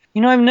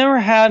 I've never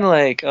had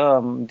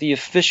the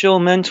official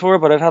mentor,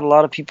 but I've had a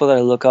lot of people that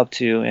I look up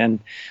to.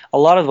 And a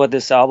lot of what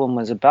this album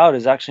was about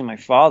is actually my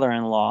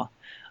father-in-law,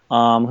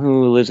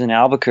 who lives in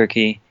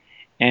Albuquerque.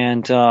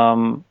 And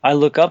I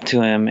look up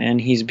to him,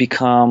 and he's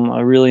become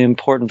a really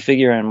important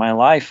figure in my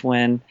life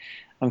when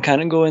I'm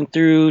kind of going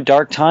through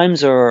dark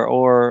times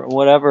or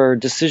whatever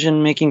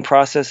decision-making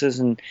processes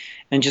and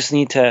just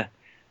need to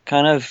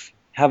kind of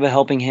have a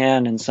helping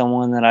hand and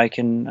someone that I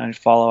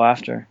follow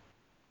after.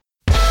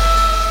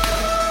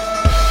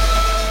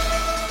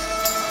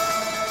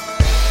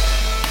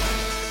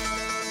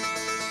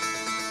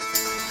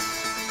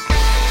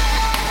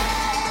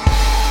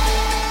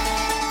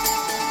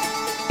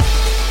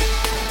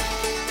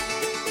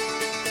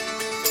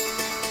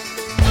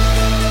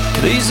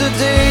 These are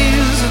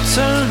days of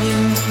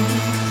turning.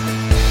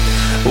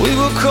 We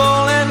will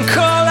call and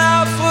call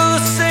out for the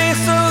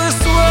saints of this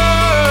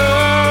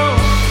world.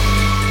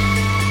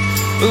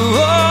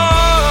 Oh,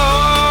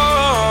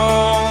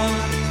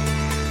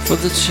 for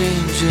the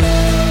changing.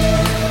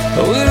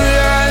 Weary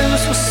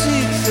eyes will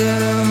seek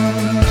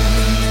them.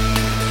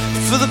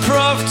 For the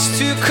prophets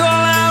to call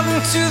out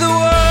into the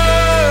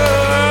world.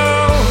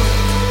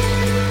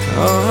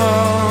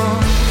 Oh,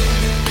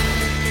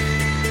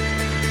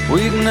 we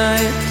ignite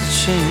the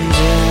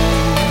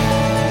changing.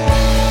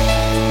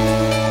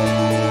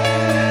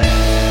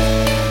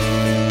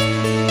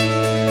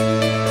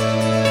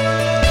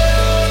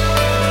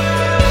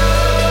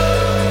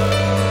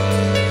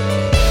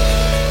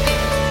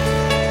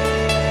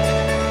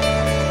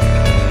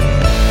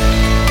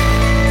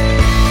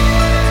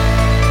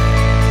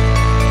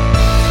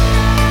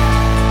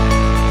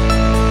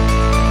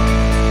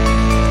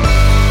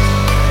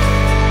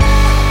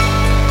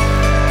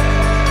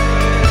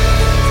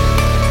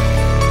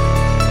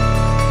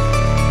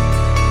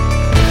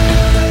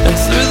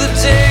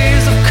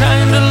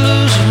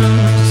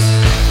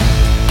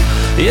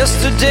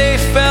 Yesterday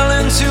fell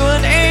into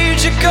an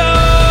age ago.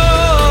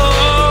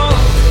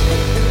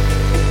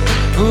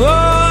 Oh,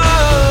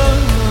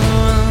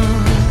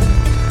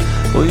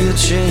 we are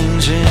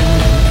changing,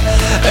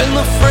 and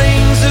the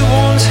frames that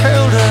once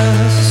held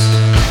us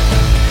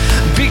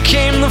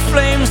became the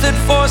flames that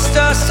forced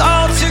us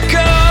all to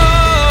go.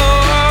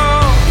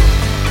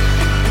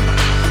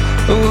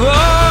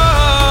 Oh,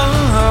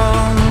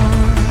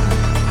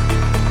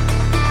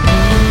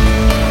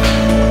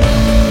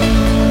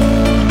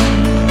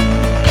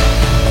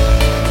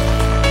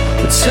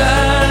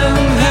 time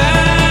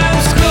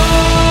has gone.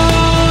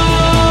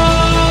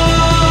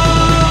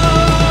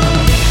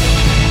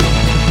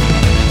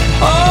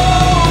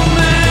 Oh,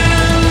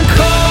 man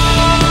calling.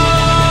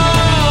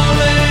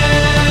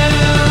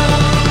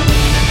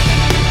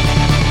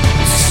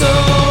 So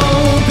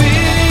be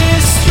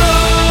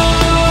strong.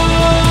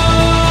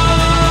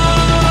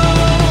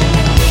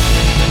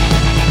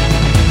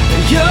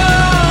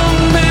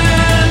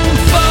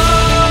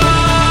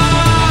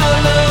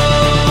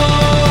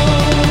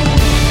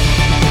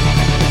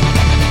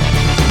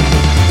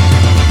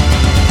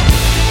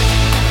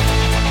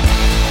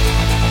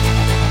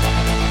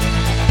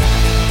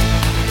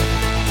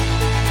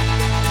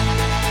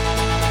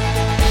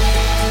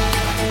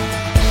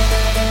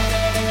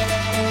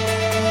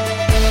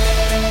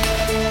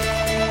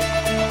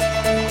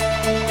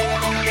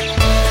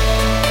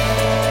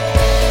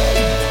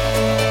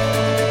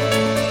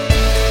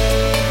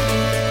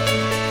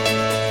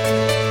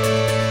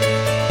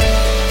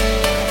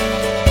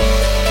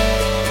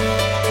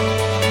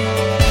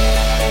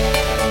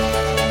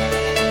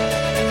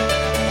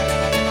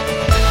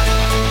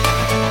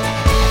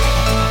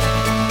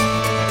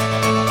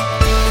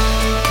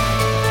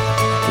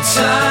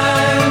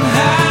 time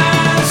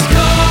has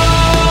come.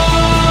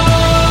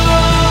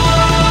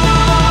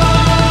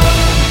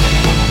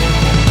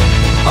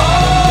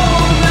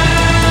 Old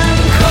man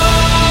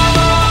calling,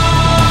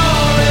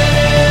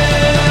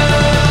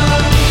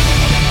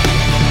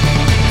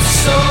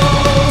 so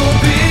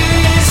be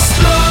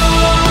strong.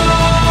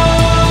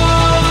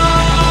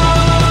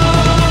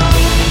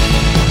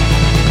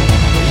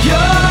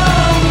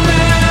 Young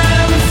man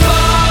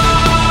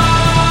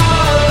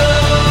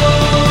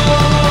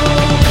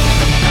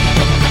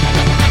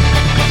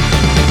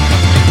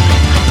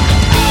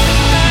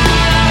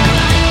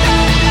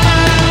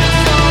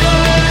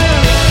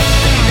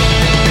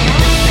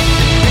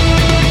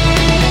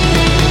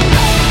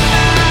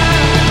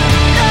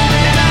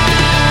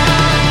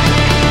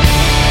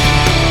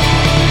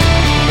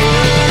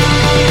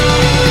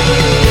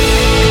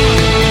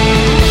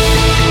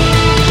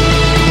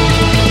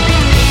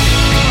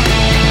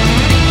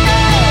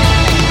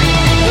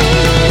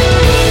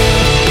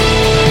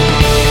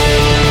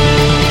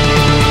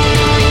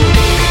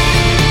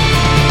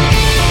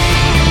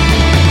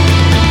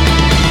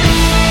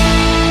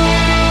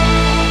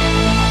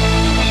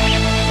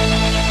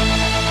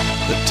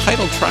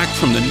Title track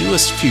from the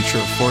newest Future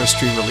of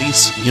Forestry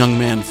release, Young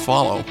Man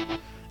Follow.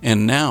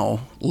 And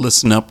now,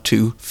 listen up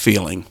to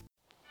Feeling.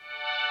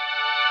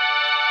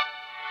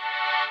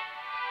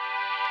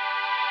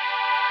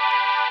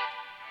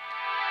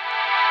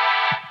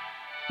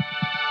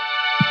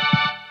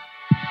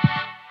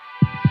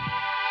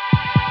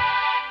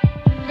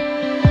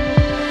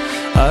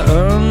 I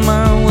earn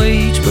my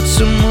wage, but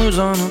some words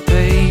on a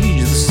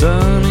page. The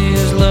sun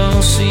is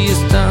low, she is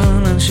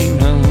done, and she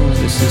knows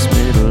this is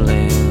middle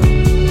land.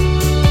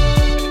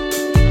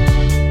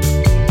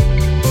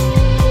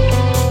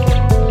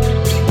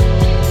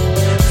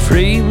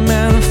 Free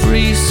man,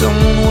 free,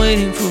 someone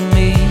waiting for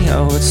me.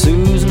 Oh, it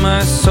soothes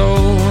my soul,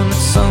 and it's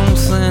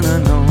something I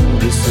know.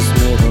 This is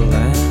middle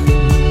land.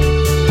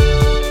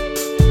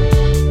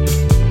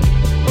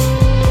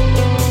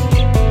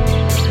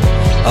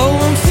 Oh,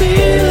 I'm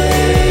feeling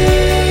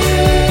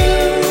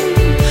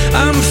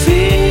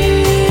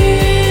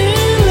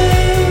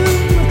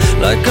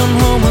like I'm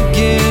home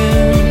again.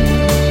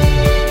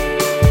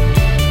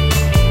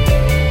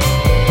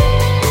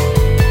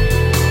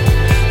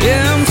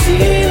 Yeah, I'm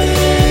feeling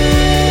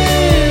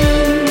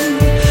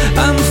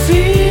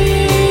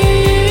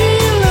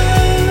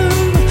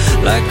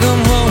like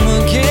I'm home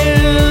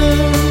again.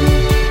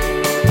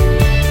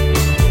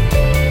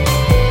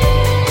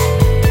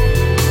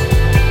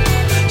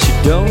 She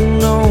don't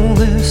know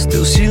this,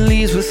 till she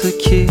leaves with a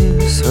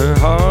kiss. Her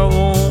heart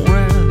won't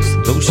rest,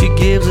 though she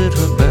gives it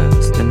her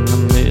best in the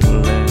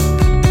middle land.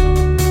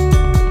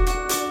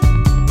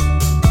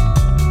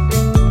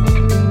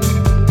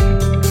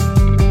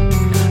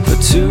 The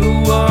two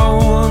are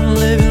one,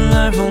 living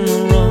life on the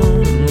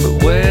run,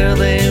 but where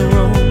they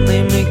roam,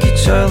 they make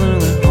each other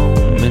their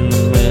home in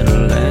the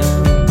middle land.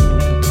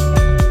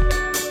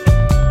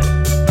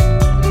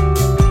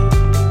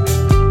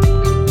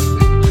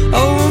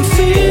 Oh, I'm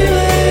feeling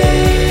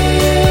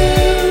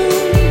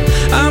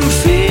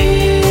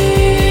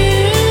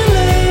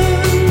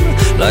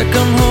like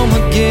I'm home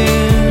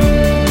again.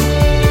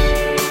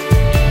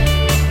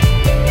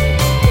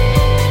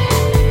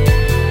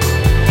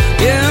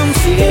 Yeah, I'm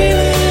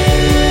feeling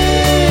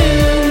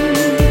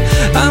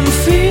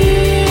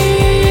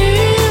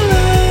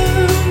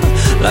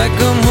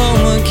like I'm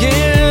home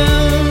again.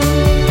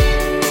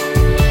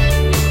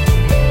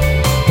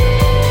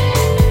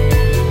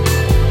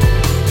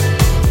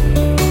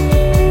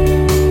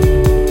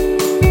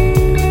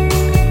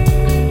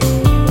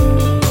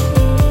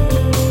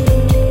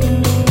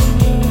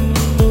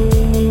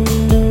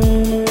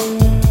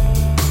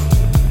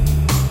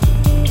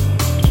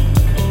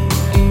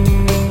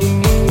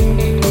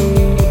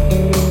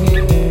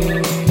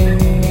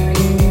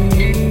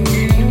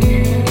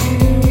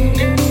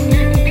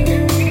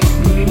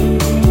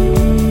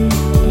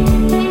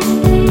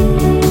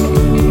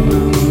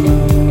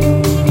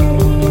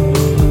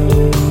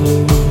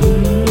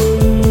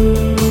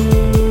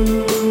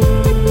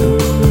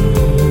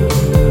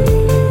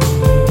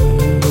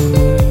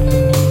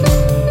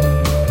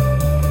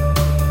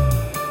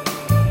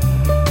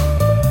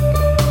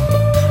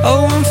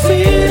 Oh, I'm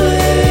feeling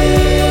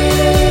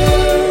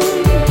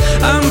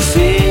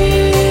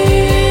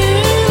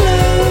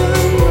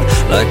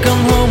like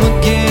I'm home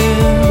again.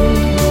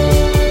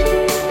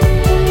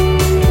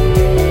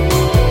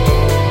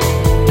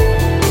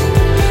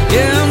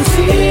 Yeah, I'm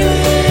feeling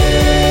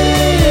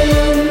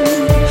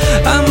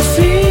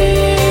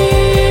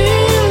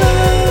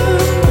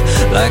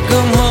like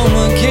I'm home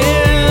again.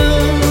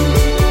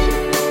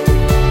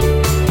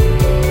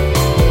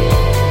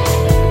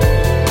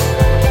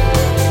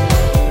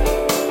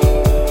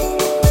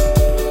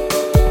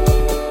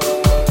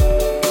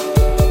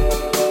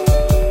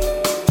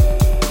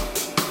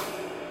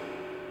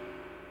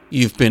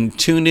 You've been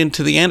tuned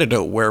into The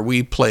Antidote, where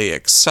we play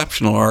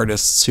exceptional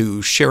artists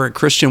who share a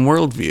Christian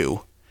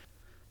worldview.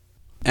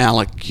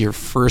 Alec, your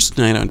first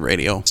night on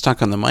radio,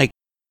 stuck on the mic.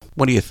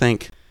 What do you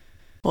think?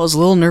 Well, I was a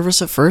little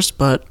nervous at first,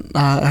 but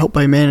I hope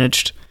I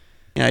managed.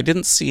 Yeah, I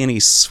didn't see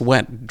any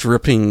sweat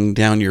dripping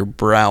down your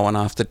brow and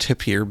off the tip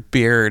of your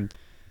beard.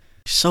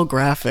 So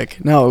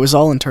graphic. No, it was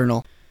all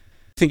internal.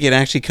 Think you'd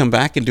actually come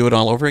back and do it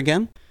all over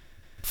again?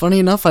 Funny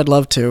enough, I'd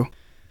love to.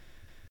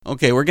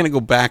 Okay, we're going to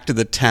go back to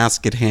the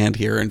task at hand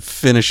here and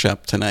finish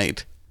up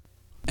tonight.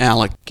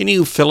 Alec, can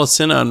you fill us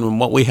in on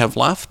what we have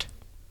left?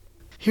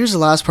 Here's the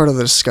last part of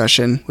the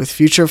discussion with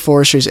Future of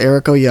Forestry's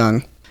Eric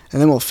O'Young,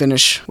 and then we'll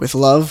finish with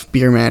Love Be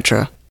Your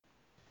Mantra.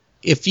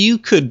 If you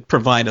could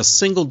provide a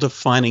single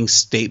defining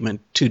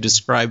statement to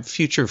describe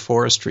Future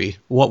Forestry,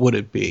 what would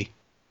it be?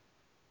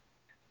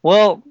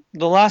 Well,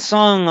 the last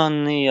song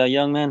on the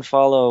Young Men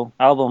Follow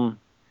album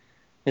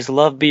is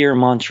Love Be Your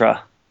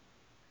Mantra.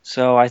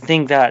 So I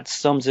think that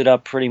sums it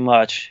up pretty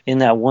much in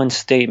that one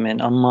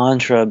statement, a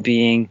mantra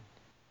being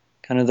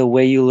kind of the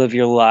way you live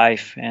your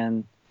life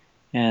and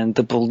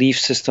the belief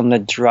system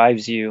that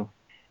drives you.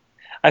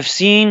 I've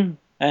seen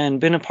and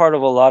been a part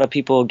of a lot of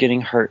people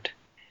getting hurt.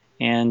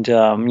 And,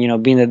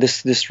 being that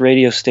this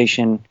radio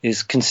station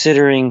is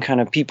considering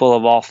kind of people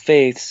of all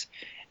faiths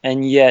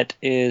and yet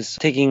is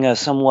taking a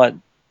somewhat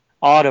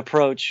odd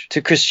approach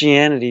to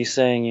Christianity,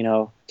 saying,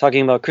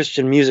 talking about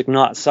Christian music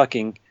not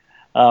sucking,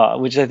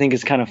 which I think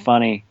is kind of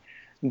funny.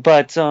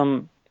 But,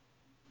 in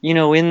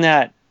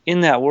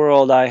that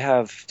world, I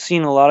have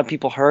seen a lot of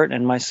people hurt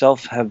and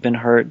myself have been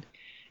hurt.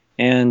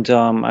 And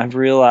I've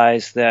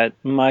realized that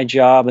my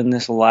job in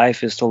this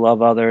life is to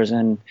love others,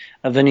 and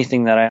of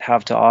anything that I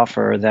have to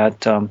offer,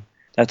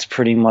 that's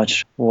pretty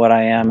much what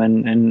I am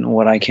and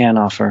what I can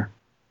offer.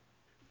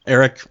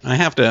 Eric, I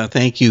have to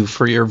thank you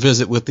for your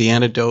visit with the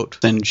Antidote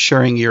and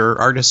sharing your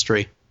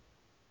artistry.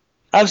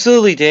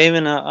 Absolutely, Dave,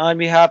 and I'd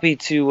be happy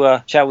to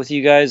chat with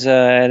you guys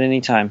at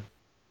any time.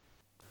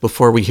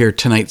 Before we hear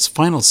tonight's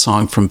final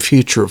song from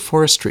Future of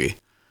Forestry,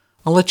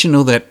 I'll let you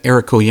know that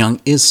Eric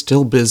O'Young is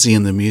still busy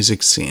in the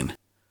music scene.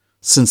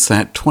 Since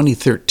that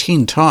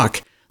 2013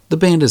 talk, the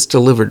band has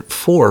delivered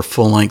 4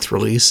 full-length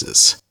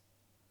releases.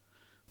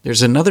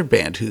 There's another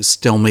band who's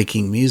still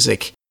making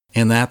music,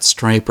 and that's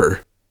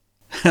Striper.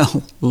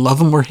 Hell,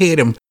 love him or hate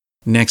him,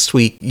 next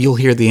week you'll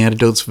hear the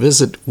Antidote's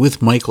visit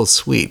with Michael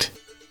Sweet.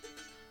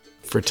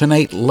 For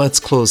tonight, let's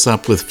close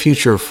up with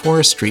Future of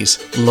Forestry's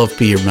Love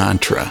Be Your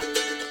Mantra.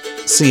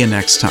 See you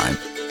next time.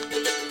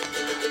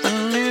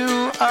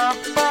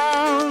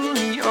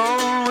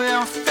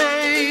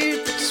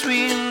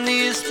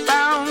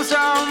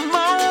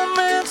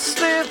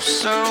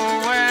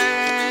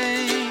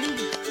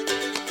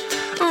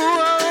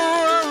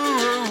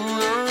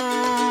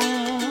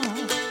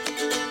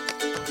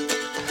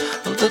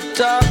 The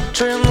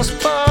doctrines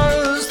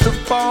buzz, the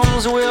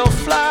bombs will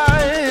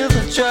fly,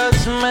 the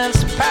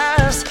judgments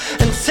pass,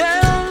 and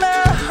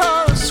tender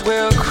hearts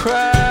will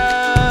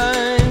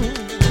cry.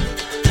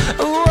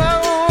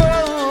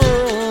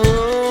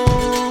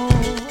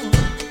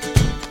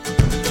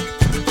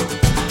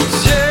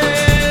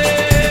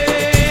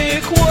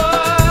 Take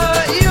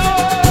what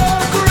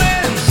you're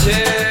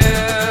granted.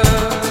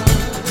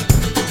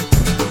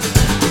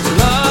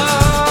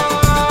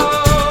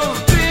 Love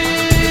be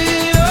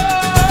your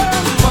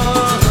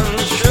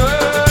mantra.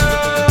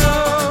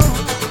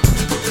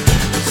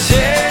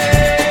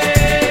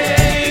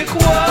 Take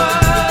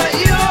what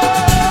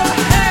you're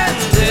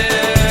handed.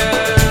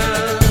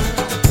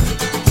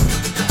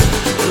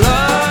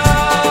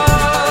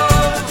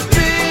 Love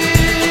be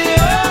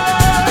your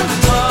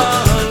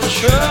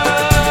mantra.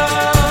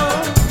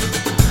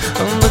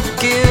 The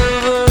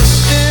givers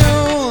do,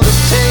 the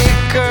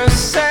takers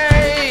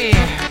say,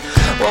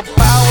 while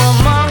power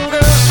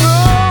mongers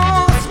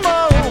rule, the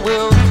small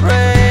will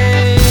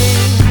pray.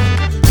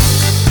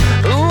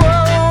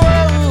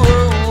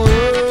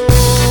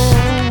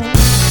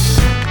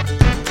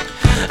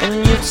 And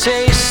you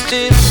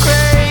tasted grace.